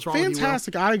movie. I don't know what's wrong with you, Will.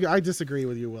 Fantastic. I disagree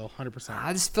with you, Will. 100%.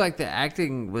 I just feel like the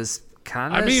acting was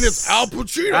kind of. I mean, it's Al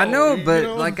Pacino. I know, you but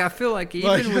know? like I feel like even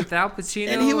Like- with Al Pacino,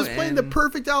 And he was playing the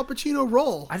perfect Al Pacino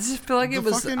role. I just feel like The it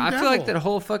was. fucking I feel like devil. that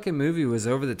whole fucking movie was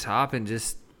over the top and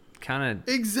just kind of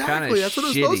Exactly. That's what it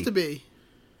was supposed to be.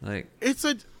 Like, It's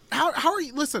a how are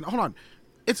you? Listen, hold on.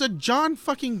 It's a John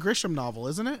fucking Grisham novel,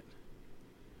 isn't it?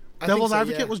 I Devil's think so,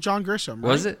 Advocate yeah. was John Grisham, right?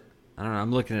 was it? I don't know.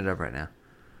 I'm looking it up right now.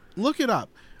 Look it up.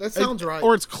 That sounds right.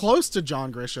 Or it's close to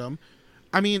John Grisham.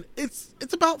 I mean, it's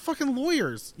about fucking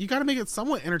lawyers. You got to make it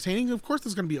somewhat entertaining. Of course,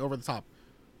 it's going to be over the top.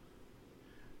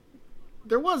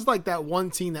 There was like that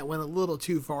one scene that went a little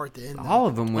too far at the end. though. All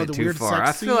of them went the too weird far. sex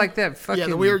I feel scene? like that fucking. Yeah,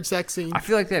 the weird sex scene. I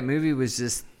feel like that movie was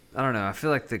just. I don't know. I feel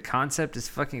like the concept is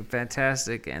fucking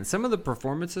fantastic, and some of the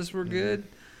performances were good.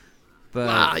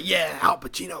 But Yeah, Al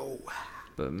Pacino.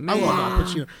 but man, I love Al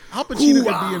Pacino. Al Pacino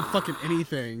could be in fucking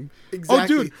anything.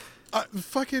 Exactly. Oh, dude.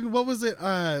 Fucking, what was it?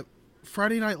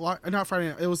 Friday Night not Friday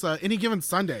Night. It was Any Given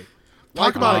Sunday.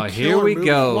 Talk about a here killer we movie.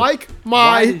 go. Like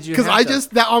Why my, did you because have I to-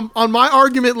 just that on my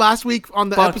argument last week on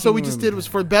the Fucking episode we just did was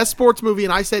for best sports movie,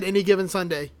 and I said Any Given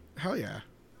Sunday. Hell yeah.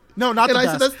 No, not And the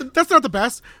I said best. That's not the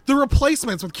best. The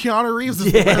Replacements with Keanu Reeves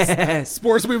is the best Yes.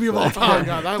 sports movie of all time.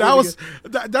 God, that that was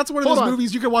movie that's one of Hold those on.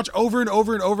 movies you can watch over and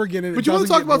over and over again. And But you want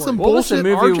to talk about some What was the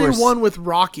bullshit? movie where RJ won with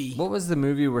Rocky. What was the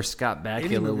movie where Scott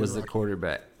Bakula movie was the like-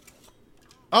 quarterback?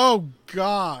 Oh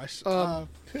gosh.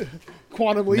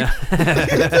 Quantum Leap. Yeah,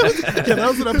 that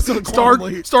was an episode of Quantum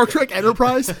Leap. Star Trek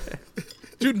Enterprise.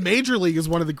 Dude, Major League is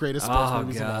one of the greatest sports Oh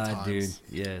movies of all god, time. dude,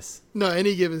 yes. No,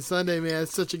 Any Given Sunday, man.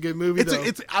 It's such a good movie, though.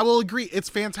 I will agree, it's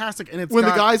fantastic, and it's when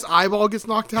got, the guy's eyeball gets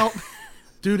knocked out.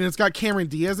 dude, and it's got Cameron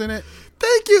Diaz in it.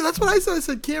 Thank you. That's what I said. I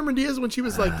said Cameron Diaz when she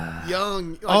was like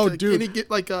young. Like, Oh, like,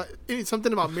 dude.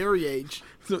 Something about marriage.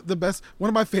 The best, one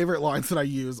of my favorite lines that I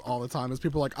use all the time is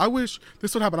people are like, I wish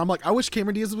this would happen. I'm like, I wish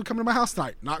Cameron Diaz would come to my house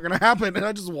tonight. Not gonna happen, and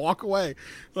I just walk away.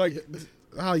 Like,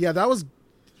 oh yeah, that was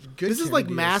good. This is Cameron like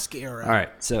Diaz. Mask era. All right,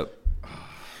 so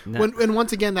When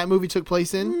once again that movie took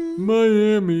place in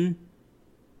Miami.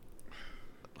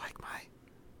 like my.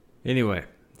 Anyway,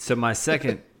 so my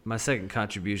second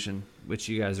contribution, which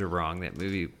you guys are wrong, that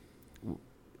movie,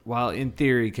 while in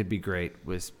theory could be great,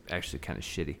 was actually kind of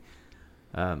shitty.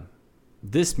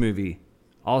 This movie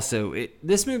also,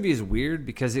 this movie is weird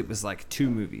because it was like two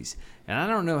movies, and I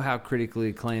don't know how critically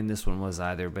acclaimed this one was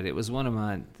either, but it was one of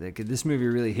mine. This movie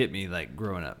really hit me like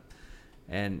growing up,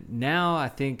 and now I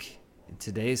think in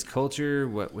today's culture,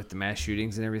 what with the mass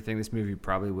shootings and everything, this movie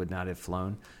probably would not have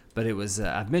flown. But it was,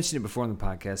 I've mentioned it before in the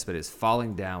podcast, but it's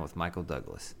Falling Down with Michael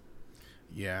Douglas.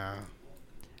 Yeah.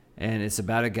 And it's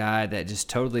about a guy that just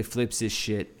totally flips his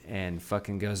shit and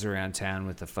fucking goes around town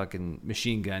with a fucking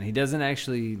machine gun. He doesn't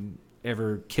actually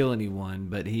ever kill anyone,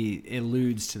 but he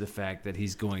alludes to the fact that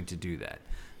he's going to do that.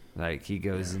 Like, he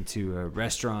goes into a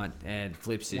restaurant and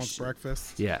flips his Wants shit.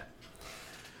 breakfast. Yeah.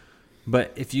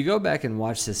 But if you go back and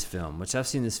watch this film, which I've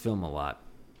seen this film a lot,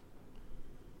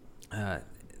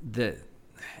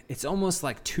 it's almost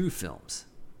like two films,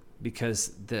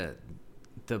 because the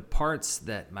the parts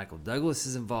that Michael Douglas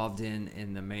is involved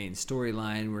in the main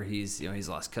storyline, where he's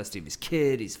lost custody of his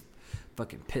kid, he's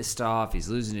fucking pissed off, he's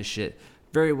losing his shit.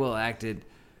 Very well acted,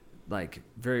 like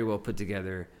very well put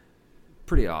together,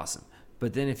 pretty awesome.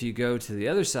 But then if you go to the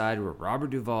other side, where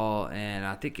Robert Duvall and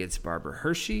I think it's Barbara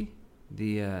Hershey,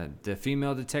 the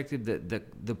female detective,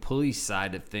 the police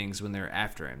side of things, when they're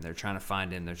after him, they're trying to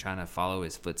find him, they're trying to follow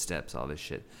his footsteps, all this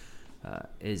shit,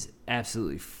 is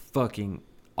absolutely fucking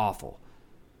awful.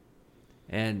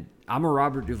 And I'm a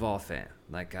Robert Duvall fan.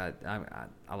 Like I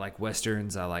like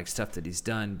westerns, I like stuff that he's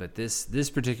done, but this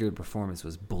particular performance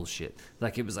was bullshit.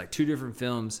 Like it was like two different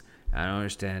films. I don't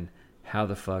understand how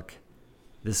the fuck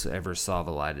this ever saw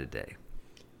the light of day.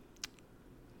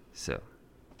 So,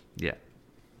 yeah.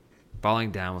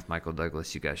 Falling Down with Michael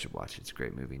Douglas. You guys should watch it. It's a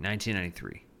great movie.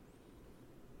 1993.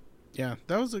 Yeah,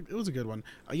 it was a good one.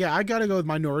 Yeah, I gotta go with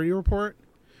Minority Report.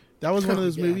 That was one of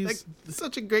those movies. That's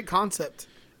such a great concept.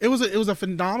 It was a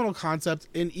phenomenal concept,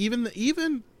 and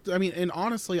and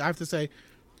honestly, I have to say,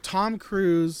 Tom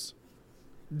Cruise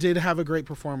did have a great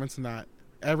performance in that.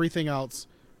 Everything else,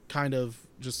 kind of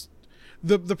just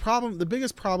the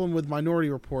biggest problem with Minority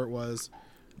Report was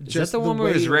just Is that the one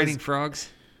where he's raiding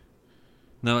frogs?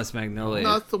 No, it's Magnolia.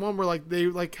 No, that's the one where they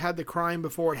had the crime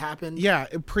before it happened. Yeah,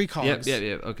 precogs.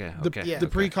 Yep. Okay. The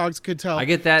precogs could tell. I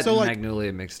get that and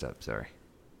Magnolia mixed up. Sorry.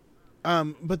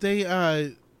 But they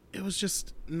it was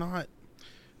just not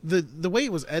the way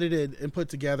it was edited and put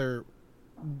together.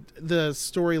 The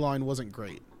storyline wasn't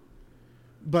great,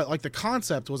 but like the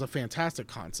concept was a fantastic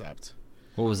concept.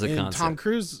 What was the concept? Tom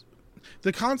Cruise.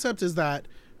 The concept is that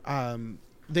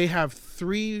they have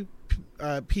three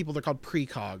people. They're called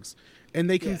precogs, and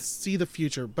they can see the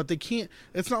future, but they can't.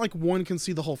 It's not like one can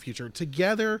see the whole future.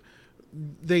 Together,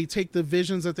 they take the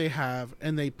visions that they have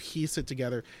and they piece it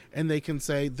together, and they can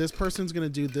say this person's going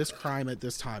to do this crime at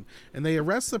this time, and they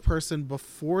arrest the person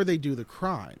before they do the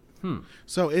crime.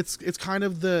 So it's kind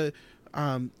of the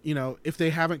if they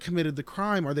haven't committed the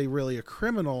crime, are they really a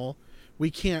criminal? We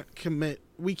can't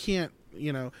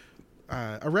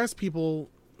arrest people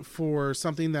for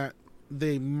something that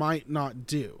they might not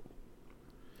do.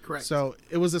 Correct. So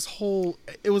it was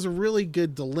a really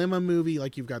good dilemma movie.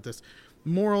 Like, you've got this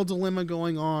moral dilemma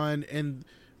going on, and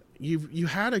you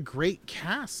had a great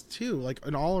cast too. Like,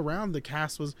 and all around the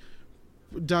cast was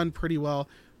done pretty well.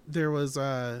 There was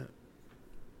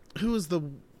who was the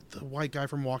white guy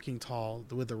from Walking Tall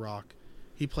with The Rock?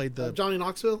 He played the Johnny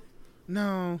Knoxville.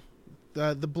 No,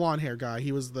 the blonde hair guy.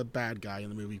 He was the bad guy in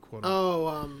the movie. Quote.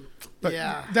 But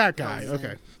yeah, that guy.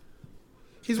 Okay.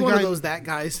 He's one of those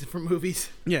guys from movies.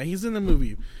 Yeah, he's in the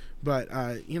movie. But,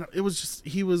 it was just,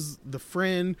 he was the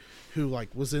friend who,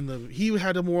 was he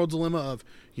had a moral dilemma of,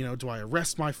 do I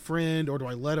arrest my friend or do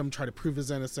I let him try to prove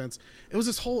his innocence? It was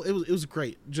it was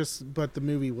great. But the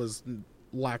movie was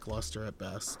lackluster at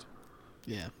best.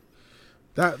 Yeah.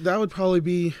 That would probably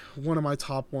be one of my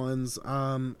top ones.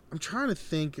 I'm trying to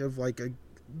think of,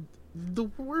 the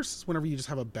worst is whenever you just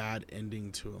have a bad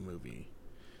ending to a movie.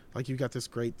 Like, you've got this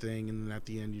great thing, and then at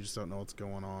the end, you just don't know what's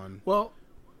going on. Well,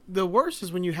 the worst is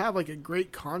when you have, a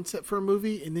great concept for a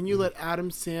movie, and then you let Adam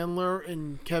Sandler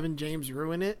and Kevin James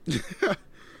ruin it.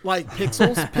 Like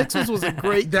Pixels. Pixels was a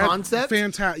great concept.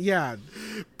 Fantastic, yeah.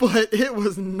 But it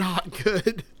was not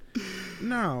good.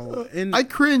 No. And I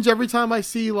cringe every time I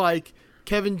see,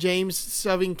 Kevin James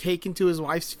shoving cake into his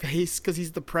wife's face because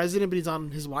he's the president, but he's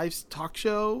on his wife's talk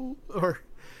show, or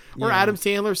Adam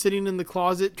Sandler sitting in the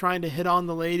closet trying to hit on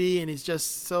the lady, and he's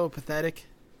just so pathetic.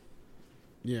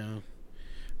 Yeah.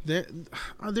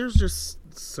 There's just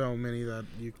so many that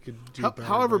you could do better.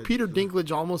 However, Peter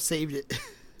Dinklage almost saved it.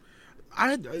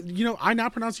 I Now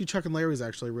Pronounce You Chuck and Larry is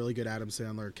actually a really good Adam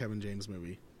Sandler, Kevin James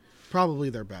movie. Probably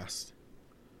their best.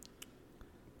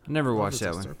 I never watched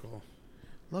that one. Circle.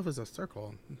 Love is a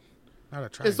circle, not a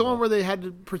triangle. It's the one where they had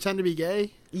to pretend to be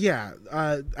gay? Yeah.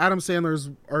 Adam Sandler's,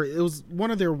 or it was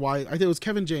one of their wife. I think it was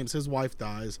Kevin James. His wife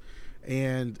dies,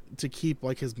 and to keep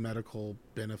his medical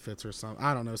benefits or some,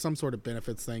 I don't know, some sort of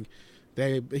benefits thing,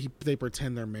 they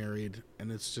pretend they're married,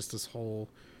 and it's just this whole.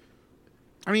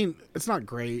 I mean, it's not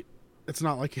great. It's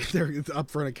not like they're up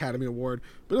for an Academy Award,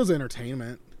 but it was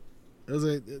entertainment. It was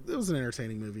an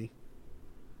entertaining movie.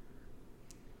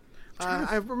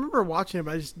 I remember watching it,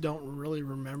 but I just don't really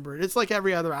remember it. It's like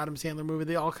every other Adam Sandler movie.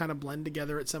 They all kind of blend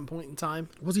together at some point in time.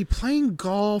 Was he playing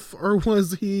golf, or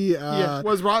was he...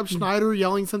 Was Rob Schneider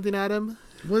yelling something at him?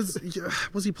 Was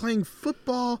he playing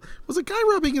football? Was a guy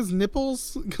rubbing his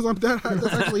nipples? Because that's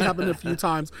actually happened a few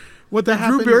times. What that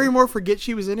happened? Drew Barrymore forget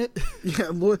she was in it? Yeah,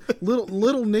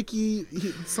 little Nicky,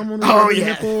 someone was rubbing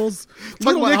nipples.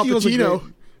 Little Nicky was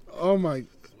oh my...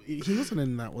 he wasn't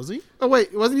in that, was he? Oh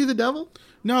wait, wasn't he the devil?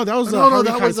 No, that was No, Harvey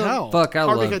that was, Keitel. Fuck, I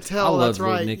Harvey love Keitel, I love that's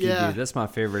Little right, Nicky, yeah. dude. That's my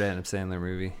favorite Adam Sandler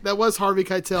movie. That was Harvey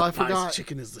Keitel. I Popeye's forgot.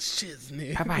 chicken is the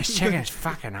shiznit. Popeye's chicken is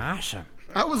fucking awesome.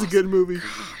 That was a good movie.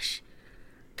 Gosh,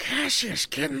 Cassius,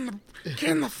 get in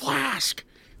the flask.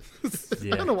 I'm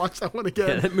gonna watch that one Yeah,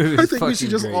 again. that movie I is think fucking we should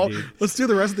just great, dude. let's do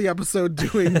the rest of the episode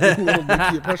doing Little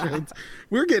Nicky impressions.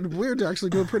 We're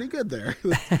actually doing pretty good there.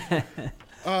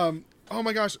 Oh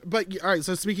my gosh! But all right.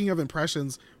 So speaking of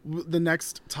impressions, the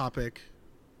next topic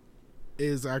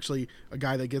is actually a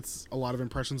guy that gets a lot of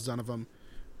impressions done of him.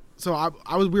 So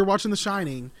we were watching The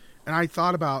Shining, and I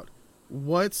thought about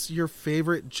what's your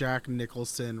favorite Jack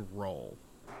Nicholson role?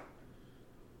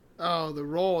 Oh, the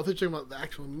role. I thought you were talking about the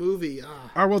actual movie.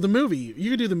 Well, the movie.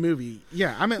 You could do the movie.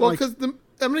 Yeah, I meant Well, like. because I'm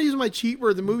gonna use my cheat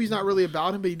word. The movie's not really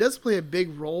about him, but he does play a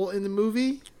big role in the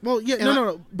movie. Well, yeah, And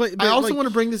no. But I also like, want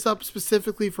to bring this up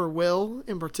specifically for Will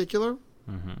in particular.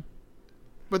 Mm-hmm.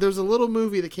 But there's a little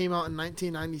movie that came out in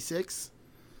 1996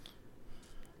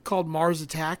 called Mars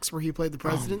Attacks, where he played the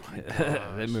president.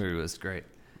 That movie was great.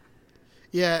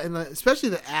 Yeah, and especially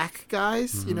the ACK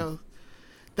guys. You know,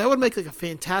 that would make like a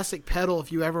fantastic pedal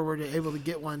if you ever were able to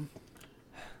get one.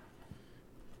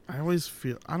 I always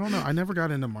feel. I don't know. I never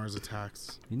got into Mars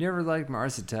Attacks. You never liked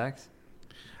Mars Attacks?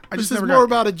 I This just is never more got.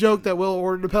 about a joke that Will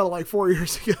ordered a pedal like 4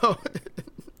 years ago.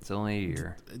 It's only a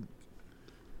year.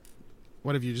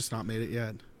 What have you just not made it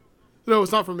yet? No,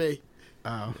 it's not for me.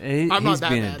 Oh. He's not that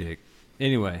being bad. a dick.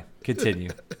 Anyway, continue.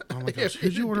 Oh my gosh.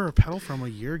 Who'd you order a pedal from a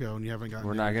year ago and you haven't gotten?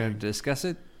 We're not going to discuss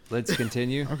it. Let's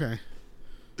continue. Okay.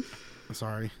 I'm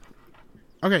sorry.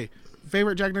 Okay.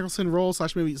 Favorite Jack Nicholson role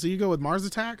 / movie. So you go with Mars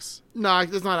Attacks? No,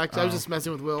 it's not actually. I was Oh. just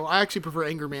messing with Will. I actually prefer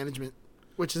Anger Management,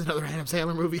 which is another Adam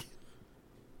Sandler movie.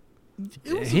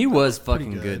 He was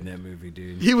fucking good. good in that movie,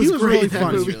 dude. He was great really in that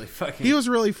funny. movie. really fucking. He was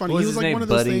really funny. What He was was his like name? one of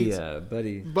those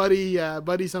Buddy, things.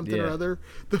 Buddy something or Yeah. other.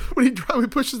 When he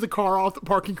pushes the car off the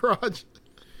parking garage.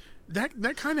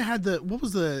 That kind of had the. What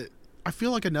was the? I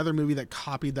feel like another movie that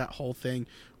copied that whole thing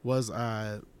was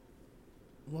well,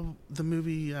 the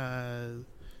movie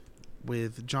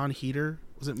with John Heder.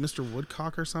 Was it Mr.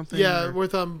 Woodcock or something? Yeah, Or-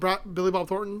 with Billy Bob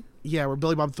Thornton. yeah, where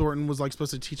Billy Bob Thornton was like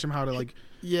supposed to teach him how to like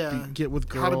Yeah, get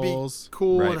with how to be girls.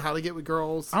 cool Right. and how to get with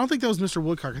girls. I don't think that was Mr.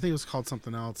 Woodcock. I think it was called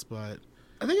something else, but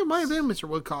I think it might have been Mr.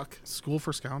 Woodcock. School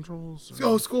for Scoundrels.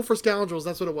 Oh, School for Scoundrels.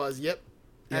 That's what it was. Yep.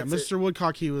 yeah, That's Mr.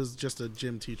 Woodcock. He was just a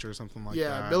gym teacher or something like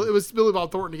Yeah, that. it was Billy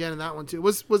Bob Thornton again in that one too.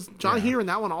 Was John Yeah. Heder in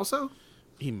that one also?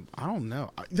 I don't know.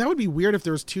 That would be weird if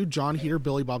there was two John Heder,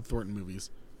 Billy Bob Thornton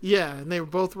movies. Yeah, and they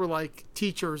both were like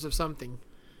teachers of something.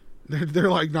 They're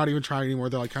like not even trying anymore.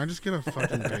 They're like, can I just get a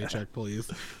fucking paycheck, please?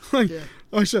 Like, Yeah.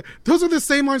 oh shit, those are the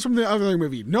same lines from the other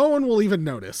movie. No one will even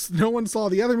notice. No one saw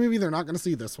the other movie. They're not going to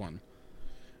see this one.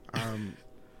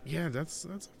 Yeah, that's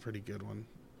a pretty good one.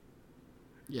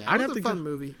 Yeah, I'd it have was a to fun go-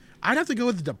 movie. I'd have to go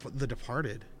with the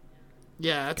Departed.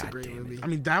 Yeah, that's God a great damn it. movie. I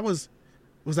mean, was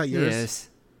that yours? Yes,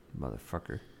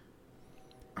 motherfucker.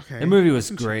 Okay. The movie was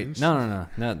Hasn't great. changed. No.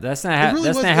 That's not how really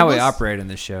that's was- not it how we was- operate in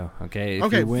this show. Okay. If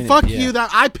Okay. you win Fuck it, yeah. you. That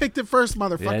I picked it first,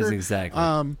 motherfucker. Yes,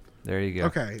 exactly. There you go.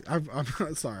 Okay,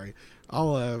 I'm sorry.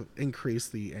 I'll increase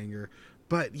the anger,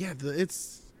 but yeah,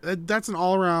 that's an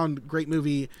all around great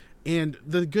movie. And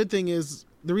the good thing is,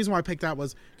 the reason why I picked that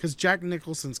was because Jack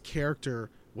Nicholson's character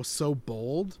was so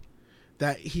bold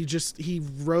that he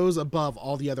rose above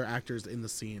all the other actors in the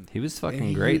scene. He was fucking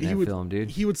And great in that would, film,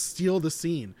 dude. He would steal the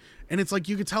scene, and it's like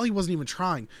you could tell he wasn't even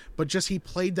trying, but just he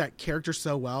played that character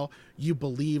so well, you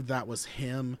believed that was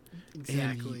him,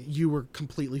 Exactly. and you were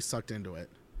completely sucked into it.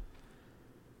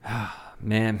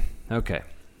 Man, okay.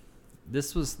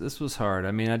 This was hard.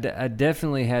 I mean, I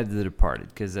definitely had The Departed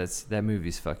because that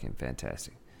movie's fucking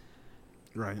fantastic.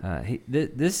 Right.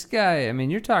 This guy. I mean,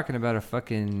 you're talking about a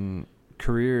fucking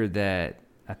career that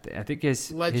I think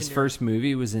his Legendary. first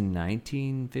movie was in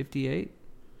 1958.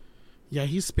 Yeah,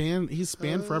 he spanned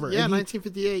forever. Yeah, And he-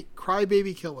 1958,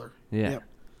 Crybaby Killer. Yeah. Yep.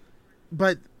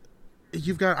 But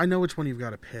I know which one you've got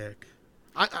to pick.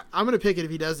 I'm gonna pick it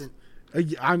if he doesn't.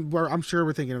 I'm sure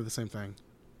we're thinking of the same thing.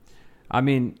 I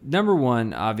mean, number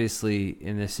one, obviously,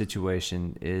 in this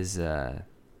situation is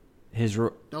his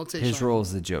Don't say his Shining. role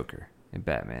as the Joker in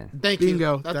Batman. Thank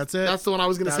Bingo. you. That's it. That's the one I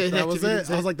was gonna say. That next was if you didn't it.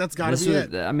 say I was like, that's got to This be was,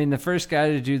 it. I mean, the first guy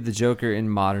to do the Joker in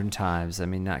modern times. I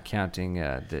mean, not counting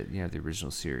the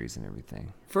original series and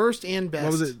everything. first and best.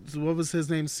 What was it? What was his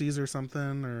name? Caesar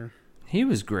something or? He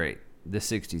was great. The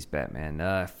 '60s Batman.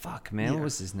 Fuck, man, Yeah. what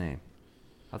was his name?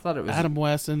 I thought it was Adam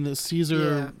West and the Caesar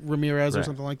Yeah. Ramirez or Right.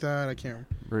 something like that. I can't.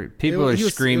 People It are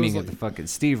was screaming like- at the fucking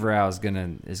Steve Rao is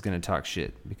gonna talk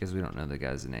shit because we don't know the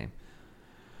guy's name.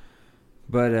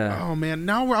 But Oh man,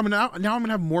 I'm gonna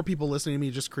have more people listening to me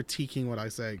just critiquing what I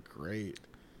say. Great.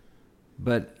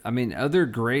 But I mean, other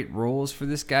great roles for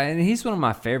this guy, and he's one of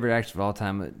my favorite actors of all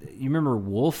time. You remember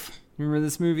Wolf? Remember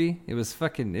this movie? It was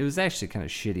actually kind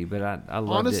of shitty, but I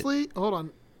loved Honestly, hold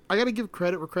on. I got to give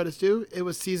credit where credit's due. It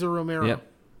was Cesar Romero. Yep.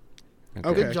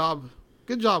 Okay.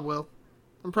 Good job, Will.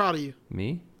 I'm proud of you.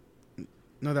 Me?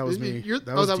 No, that was me. You're-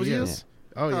 That was that was you? Diaz.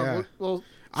 Oh yeah. Well,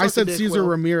 I suck a said dick, Cesar Will.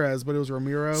 Ramirez, but it was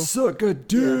Ramiro. Suck a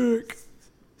dick.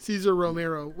 Cesar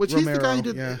Romero. Which he's the guy who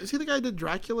did. yeah. Is he the guy who did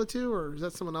Dracula too, or is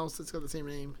that someone else that's got the same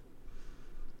name?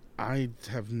 I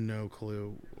have no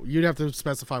clue. You'd have to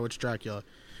specify which Dracula.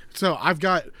 So I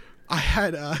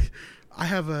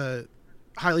have a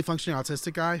highly functioning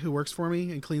autistic guy who works for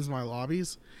me and cleans my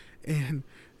lobbies, and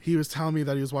he was telling me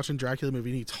that he was watching Dracula movie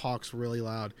and he talks really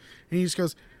loud, and he just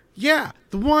goes, "Yeah,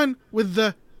 the one with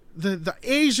the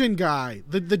Asian guy,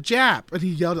 the Jap," and he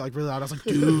yelled it like really loud. I was like,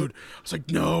 "Dude," I was like,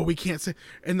 "No, we can't say."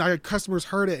 And our customers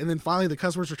heard it, and then finally the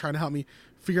customers were trying to help me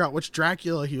figure out which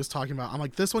Dracula he was talking about. I'm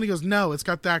like, "This one?" He goes, "No, it's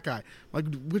got that guy." I'm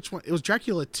like, which one? It was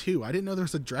Dracula 2. I didn't know there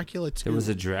was a Dracula 2. It was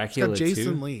a Dracula It's got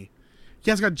Jason 2? Lee.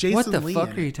 Yeah, it's got Jason What the Lee. fuck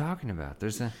in are it. you talking about?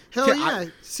 There's a Hell Yeah, yeah,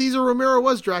 Cesar Romero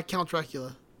was Count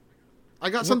Dracula. I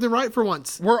got something right for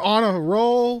once. We're on a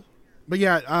roll. But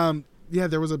yeah,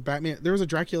 there was a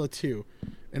Dracula 2,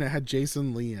 and it had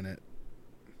Jason Lee in it.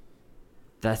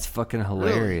 That's fucking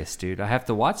hilarious, dude. I have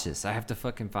to watch this. I have to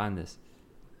fucking find this.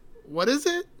 What is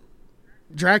it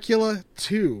Dracula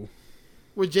 2.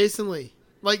 with Jason Lee?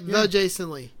 Like the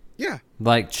Jason Lee? Yeah.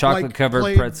 Like chocolate covered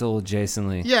played- pretzel Jason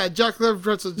Lee. Yeah, Jack Love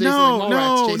Pretzel. Jason Lee. No,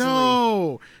 Mallrats, Jason Lee.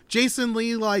 no. Jason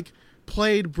Lee like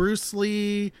played Bruce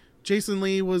Lee. Jason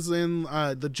Lee was in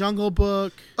the Jungle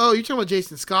Book. Oh, you're talking about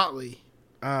Jason Scott Lee?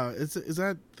 Is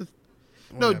that the?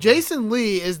 No, whatever. Jason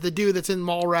Lee is the dude that's in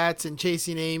Mallrats and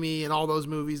Chasing Amy and all those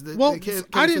movies. Well, the Kevin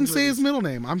I didn't Smith say his movies. middle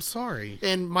name. I'm sorry.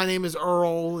 And My Name is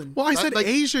Earl. And Well, I said like,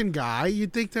 Asian guy.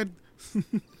 You'd think that.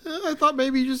 I thought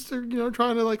maybe you just are,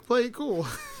 trying to like play it cool.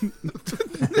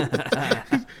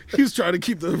 He's trying to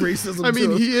keep the racism. I mean,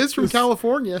 to- he is from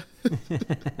California.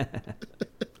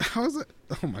 How is it?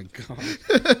 Oh my god.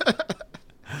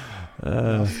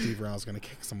 Steve Rao's gonna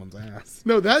kick someone's ass.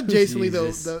 No, that Jason Lee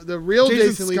Jesus. though, the real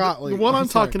Jason Lee, Scott Lee. the one I'm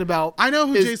sorry. talking about. I know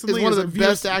who is, Jason is Lee one is. of the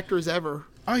best actors ever.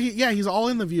 Oh, he's all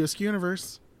in the View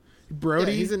universe.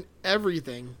 Brody, Yeah, he's in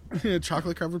everything.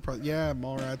 chocolate covered. Yeah,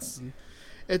 Mallrats. And,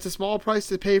 It's a small price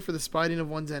to pay for the spiting of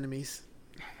one's enemies.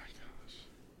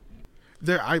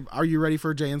 are you ready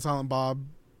for Jay and Silent Bob?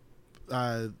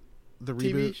 The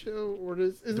TV reboot. show or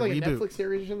is it The like reboot. a Netflix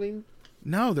series or something?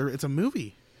 No, it's a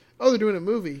movie. Oh, they're doing a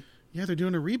movie. Yeah, they're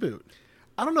doing a reboot.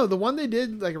 I don't know the one they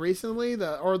did like recently,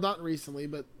 or not recently,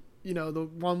 but the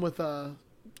one with Jay and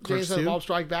Clerks Silent 2? Bob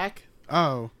Strike Back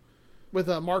Oh, with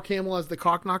Mark Hamill as the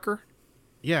cock knocker.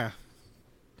 yeah.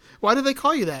 Why did they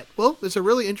call you that? Well, it's a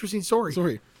really interesting story.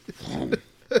 Sorry.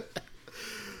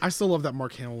 I still love that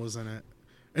Mark Hamill was in it.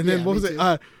 And then Yeah, what me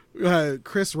was it?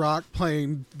 Chris Rock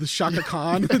playing the Shaka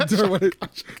Khan. Or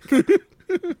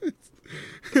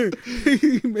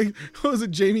what was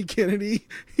it? Jamie Kennedy.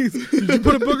 Did you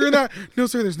put a booger in that? No,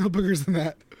 sir. There's no boogers in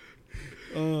that.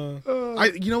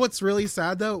 You know what's really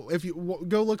sad though? If you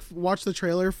watch the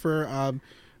trailer for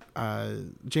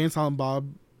Jay and Silent Bob,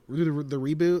 the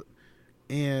reboot,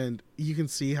 and you can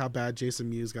see how bad Jason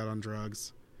Mewes got on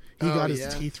drugs. He got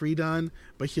his teeth redone,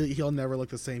 but he'll never look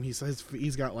the same.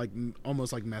 He's got like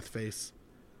almost like meth face.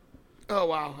 Oh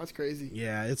wow, that's crazy.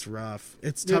 Yeah, it's rough.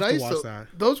 It's Dude, tough I to used watch that.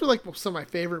 Those were like some of my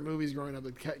favorite movies growing up,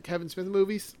 like Kevin Smith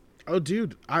movies. Oh,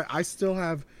 dude, I still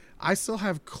have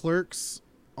Clerks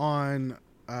on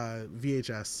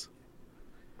VHS.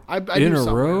 I In do a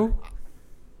somewhere. row?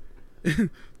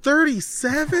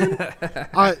 37.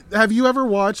 Have you ever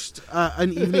watched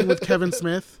An Evening with Kevin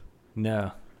Smith?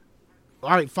 No. All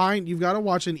right, fine. You've got to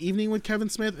watch An Evening with Kevin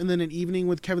Smith and then An Evening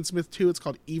with Kevin Smith 2. It's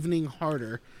called Evening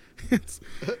Harder.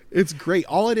 It's great.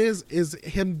 All it is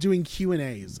him doing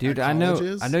Q&As. Dude, at I know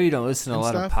colleges you don't listen to a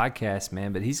and lot stuff. of podcasts,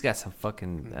 man, but he's got some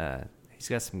fucfucking he's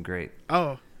got some great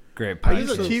Oh, great There's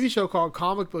a podcasts. TV show called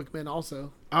Comic Book Men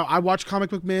also. I watch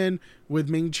Comic Book Men with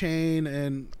Ming Chain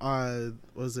and what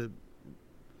was it?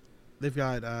 They've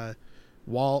got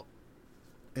Walt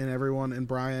and everyone and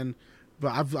Brian.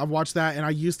 But I've watched that, and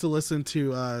I used to listen to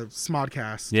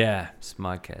Smodcast. Yeah,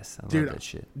 Smodcast. I Dude, love that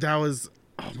shit. That was,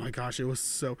 oh my gosh, it was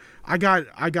so. I got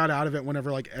out of it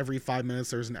whenever like every 5 minutes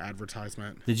there's an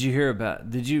advertisement. Did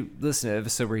you listen to the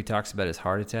episode where he talks about his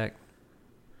heart attack?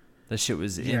 That shit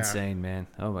was insane, man.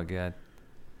 Oh my god.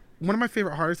 One of my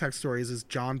favorite heart attack stories is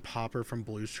John Popper from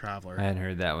Blues I Traveler. hadn't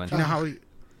heard that one. You know how he?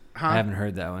 Huh? I haven't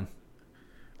heard that one.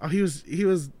 Oh, he was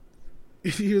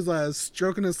he was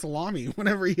stroking his salami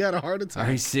whenever he had a heart attack.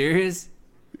 Are you serious?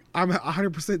 I'm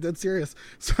 100% dead serious.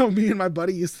 So me and my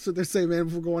buddy used to sit there and say, man,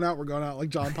 if we're going out like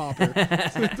John Popper.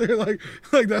 So they're like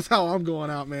that's how I'm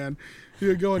going out, man. He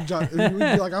would go and we'd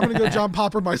be like, I'm gonna go John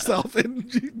Popper myself,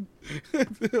 and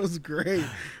it was great.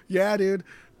 Yeah, dude.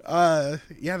 Yeah,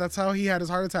 that's how he had his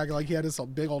heart attack. Like he had this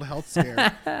big old health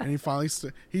scare, and he finally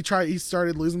he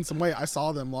started losing some weight. I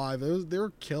saw them live. They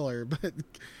were killer, but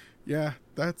yeah,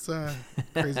 that's a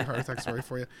crazy heart attack story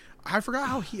for you. I forgot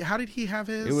how did he have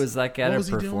his? It was like at what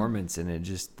a performance, and it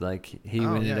just like he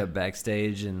ended up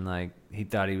backstage, and like he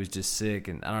thought he was just sick,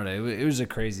 and I don't know. It was a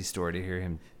crazy story to hear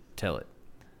him tell it.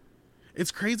 It's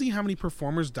crazy how many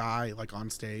performers die like on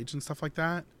stage and stuff like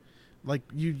that. Like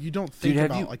you don't think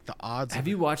about like the odds. Have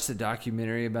you watched the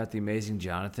documentary about the Amazing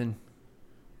Jonathan?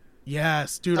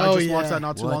 Yes, dude. I just watched that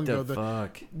not too long ago. What the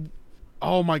fuck?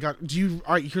 Oh my god.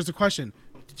 All right, here's the question.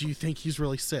 Do you think he's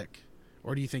really sick?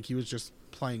 Or do you think he was just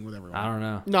playing with everyone? I don't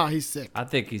know. No, he's sick. I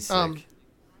think he's sick.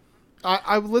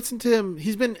 I've listened to him.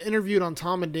 He's been interviewed on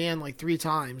Tom and Dan like 3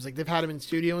 times. Like they've had him in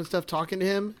studio and stuff talking to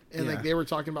him, and like they were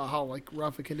talking about how like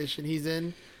rough a condition he's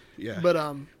in. Yeah.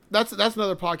 But that's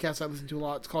another podcast I listen to a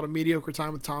lot. It's called A Mediocre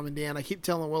Time with Tom and Dan. I keep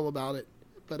telling Will about it,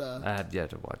 but I have yet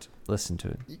to listen to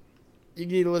it. You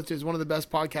need to listen to it. It's one of the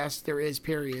best podcasts there is,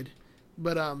 period.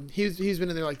 But he's been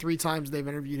in there like 3 times. They've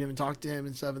interviewed him and talked to him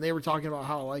and stuff, and they were talking about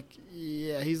how like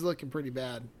he's looking pretty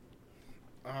bad.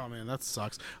 Oh man, that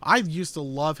sucks. I used to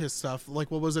love his stuff. Like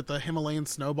what was it, the Himalayan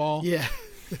Snowball? Yeah.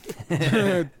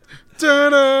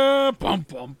 Da-da, bum,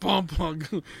 bum, bum,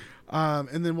 bum.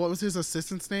 And then what was his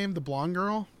assistant's name? The blonde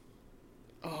girl?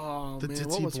 Oh the man,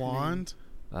 ditzy what was blonde?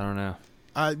 I don't know.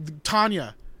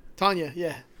 Tanya. Tanya,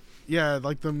 yeah. Yeah,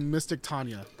 like the mystic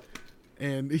Tanya.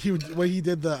 And he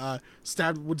did the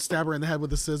would stab her in the head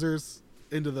with the scissors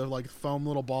into the like foam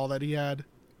little ball that he had.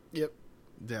 Yep.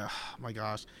 Yeah, my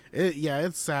gosh.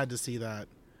 It's sad to see that.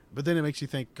 But then it makes you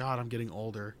think, God, I'm getting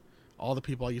older. All the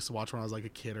people I used to watch when I was like a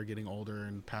kid are getting older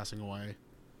and passing away.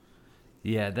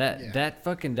 Yeah, that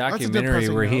fucking documentary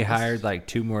where he hired like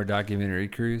 2 more documentary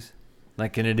crews,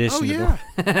 like in addition to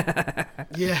the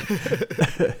yeah.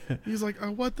 He's like, oh,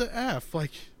 what the F?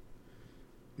 Like,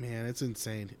 man, it's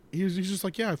insane. He's just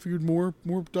like, yeah, I figured more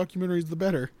documentaries the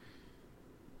better.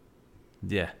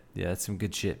 Yeah, that's some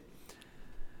good shit.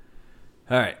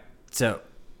 All right, so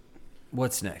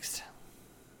what's next?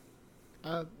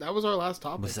 That was our last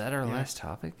topic. Was that our last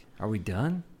topic? Are we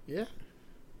done? Yeah.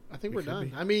 I think we're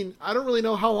done. I mean, I don't really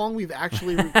know how long we've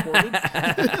actually recorded.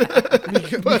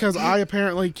 because I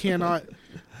apparently cannot.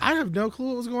 I have no clue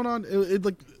what was going on. It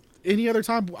like any other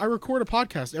time, I record a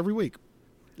podcast every week.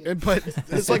 But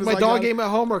it's like my dog ate my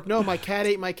homework. No, my cat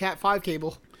ate my Cat 5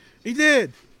 cable. He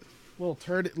did. Little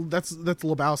turd. That's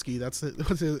Lebowski.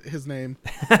 What's his name.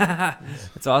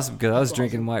 It's awesome because I was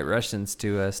drinking White Russians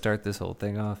to start this whole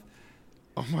thing off.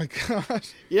 Oh my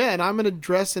gosh. Yeah, and I'm gonna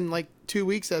dress in like 2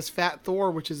 weeks as Fat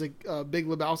Thor, which is a Big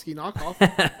Lebowski knockoff.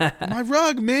 My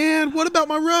rug, man. What about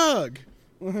my rug?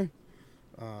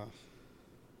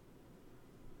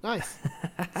 Nice.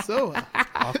 So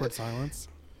awkward silence.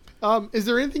 Is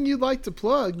there anything you'd like to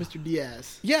plug, Mr.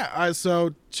 Diaz? Yeah.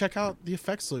 So check out the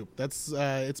Effects Loop. That's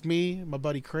it's me, my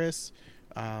buddy Chris.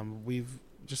 We've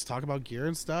just talk about gear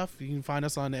and stuff. You can find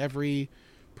us on every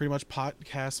pretty much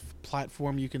podcast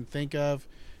platform you can think of.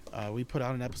 We put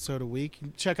out an episode a week.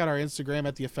 Check out our Instagram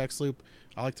at the Effects Loop.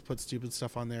 I like to put stupid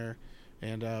stuff on there,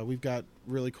 and we've got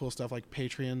really cool stuff like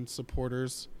Patreon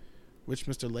supporters, which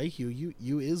Mr. Lehue,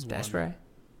 you is one. That's right.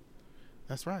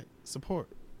 That's right. Support,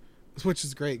 which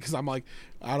is great because I'm like,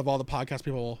 out of all the podcast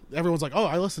people, everyone's like, oh,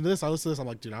 I listen to this. I'm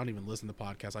like, dude, I don't even listen to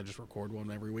podcasts. I just record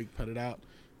one every week, put it out.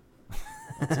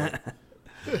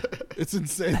 It's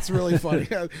insane. It's really funny.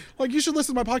 Like, you should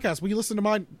listen to my podcast. Will you listen to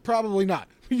mine? Probably not.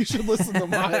 You should listen to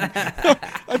mine.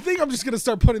 I think I'm just going to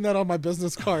start putting that on my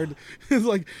business card. It's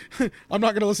like, I'm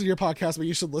not going to listen to your podcast, but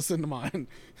you should listen to mine.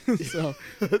 So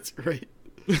that's great.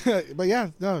 But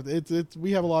yeah, no, it's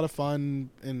we have a lot of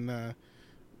fun, and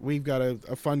we've got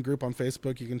a fun group on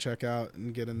Facebook you can check out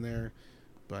and get in there.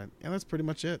 But yeah, that's pretty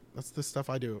much it. That's the stuff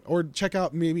I do. Or check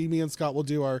out maybe me and Scott will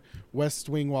do our West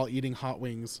Wing while eating hot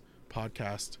wings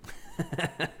podcast.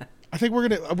 I think we're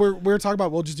talking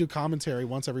about we'll just do commentary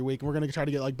once every week, and we're gonna try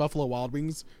to get like Buffalo Wild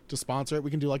Wings to sponsor it. We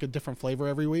can do like a different flavor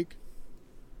every week.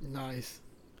 Nice.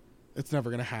 It's never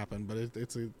gonna happen, but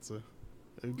it's a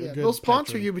good they'll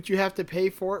sponsor pet you, but you have to pay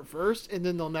for it first, and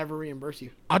then they'll never reimburse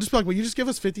you. I'll just be like, well, you just give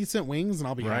us 50-cent wings, and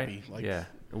I'll be happy. Like, yeah,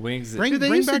 wings. They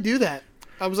used to do that.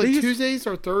 I was like Tuesdays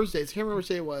or Thursdays. I can't remember which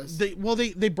day it was.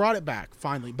 They brought it back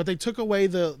finally, but they took away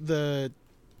the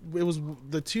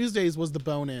the Tuesdays was the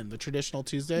bone in, the traditional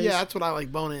Tuesdays. Yeah, that's what I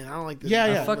like. Bone in. I don't like this. Yeah,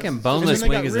 A yeah. fucking And boneless then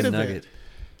they wing got is rid a of it. nugget.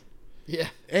 Yeah.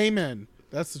 Amen.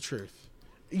 That's the truth.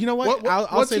 You know what?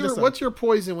 I'll say this. What's your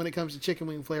poison when it comes to chicken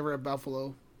wing flavor at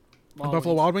Buffalo?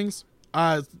 Buffalo Wild Wings?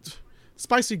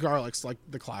 Spicy garlic's like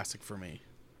the classic for me.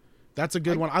 That's a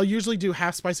good one. I'll usually do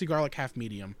half spicy garlic, half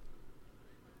medium.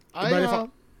 But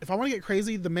if I want to get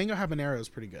crazy, the mango habanero is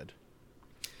pretty good.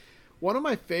 One of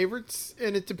my favorites,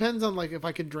 and it depends on like if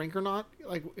I could drink or not.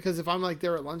 Like because if I'm like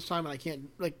there at lunchtime and I can't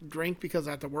like drink because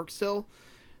I have to work still,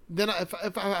 then if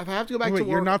I have to go back to work,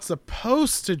 You're not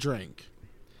supposed to drink.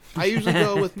 I usually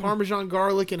go with Parmesan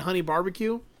garlic and honey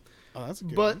barbecue. Oh, that's a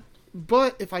good.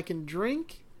 But if I can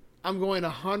drink, I'm going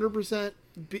 100%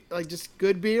 like just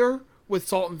good beer with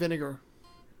salt and vinegar.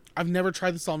 I've never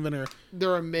tried the salt and vinegar.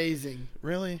 They're amazing.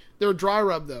 Really? They're dry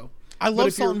rub though. I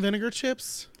love salt and vinegar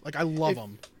chips. Like I love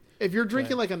them. If you're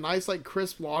drinking like a nice like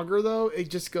crisp lager though, it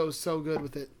just goes so good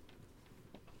with it.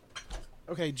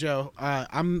 Okay, Joe.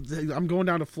 I'm going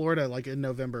down to Florida like in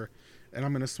November, and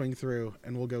I'm gonna swing through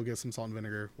and we'll go get some salt and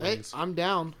vinegar wings. Hey, I'm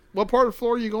down. What part of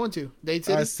Florida are you going to? Dade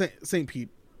City? St. Pete.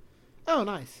 Oh,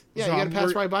 nice. Yeah, So you got to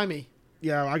pass right by me.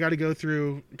 Yeah, I got to go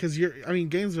through because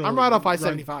Gainesville. I'm right off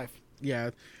I-75.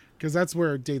 Yeah, because that's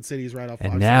where Dade City's right off.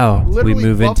 And now we Literally,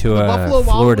 move into the a Buffalo Wild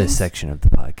Florida Wings? section of the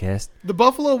podcast. The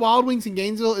Buffalo Wild Wings in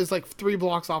Gainesville is like 3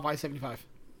 blocks off I-75.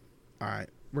 All right,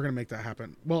 we're gonna make that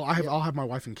happen. Well, I'll have my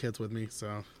wife and kids with me,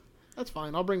 so That's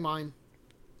fine. I'll bring mine.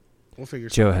 we'll figure.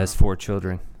 Joe something has out. 4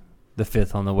 children. The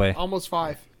 5th on the way. Almost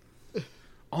 5.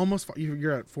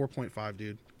 You're at 4.5,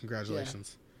 dude.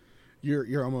 Congratulations. Yeah.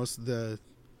 You're almost the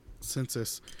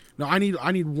census. No, I need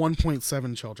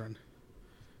 1.7 children.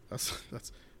 That's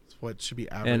what should be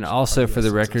average. And also, for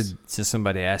the census. record, since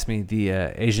somebody asked me, the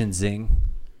Asian Zing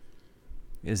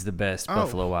is the best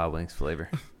Buffalo Wild Wings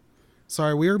flavor.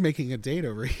 Sorry, we were making a date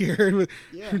over here.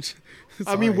 Yeah.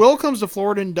 I mean, Will comes to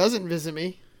Florida and doesn't visit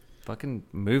me. Fucking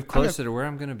move closer to where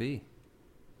I'm going to be.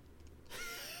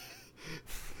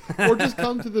 Or just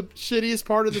come to the shittiest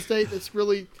part of the state that's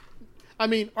really... I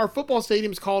mean, our football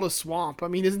stadium's called a swamp. I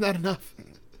mean, isn't that enough?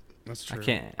 That's true.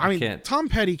 I can't. Tom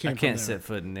Petty came I can't from there. set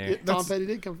foot in there. Yeah, Tom Petty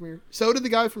did come from here. So did the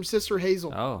guy from Sister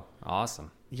Hazel. Oh, awesome.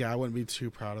 Yeah, I wouldn't be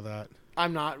too proud of that.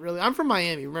 I'm not really. I'm from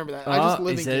Miami. Remember that. I just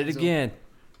live he in said it Gainesville. again.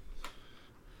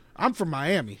 I'm from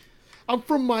Miami. I'm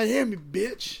from Miami,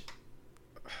 bitch.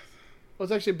 Well,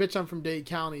 it's actually a bitch. I'm from Dade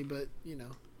County, but you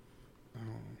know.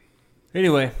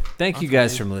 Anyway, thank you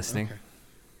guys for listening.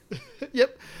 Okay.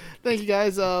 Yep. Thank you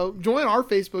guys. Join our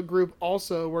Facebook group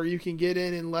also, where you can get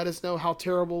in and let us know how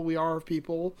terrible we are of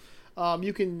people.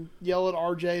 You can yell at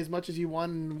RJ as much as you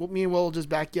want, and me and Will will just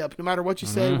back you up. No matter what you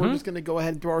say, we're just going to go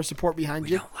ahead and throw our support behind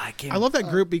you. Don't like him. I love that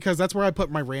group because that's where I put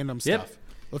my random Yep. stuff.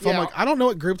 If I'm like, I don't know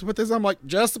what group to put this, I'm like,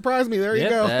 just surprise me. There you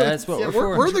go. That's what Yeah, we're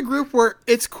for. we're the group where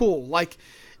it's cool. Like,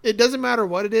 it doesn't matter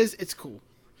what it is, it's cool.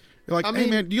 You're like, I hey mean-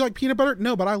 man, do you like peanut butter?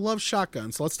 No, but I love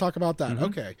shotguns. So let's talk about that.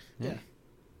 Okay. Yeah.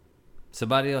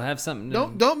 Somebody will have something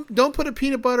to... Don't put a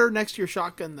peanut butter next to your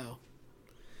shotgun though.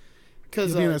 Because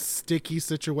You'll be in a sticky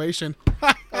situation.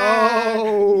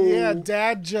 oh Yeah,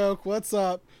 dad joke. What's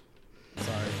up?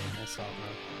 Sorry, I'll stop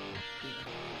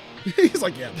now. He's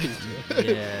like, yeah, please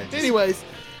do. Yeah, just- Anyways,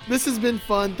 this has been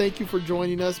fun. Thank you for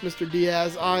joining us, Mr.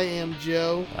 Diaz. I am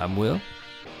Joe. I'm Will.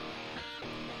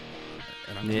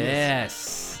 And I'm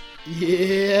Yes.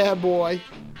 Yeah, boy.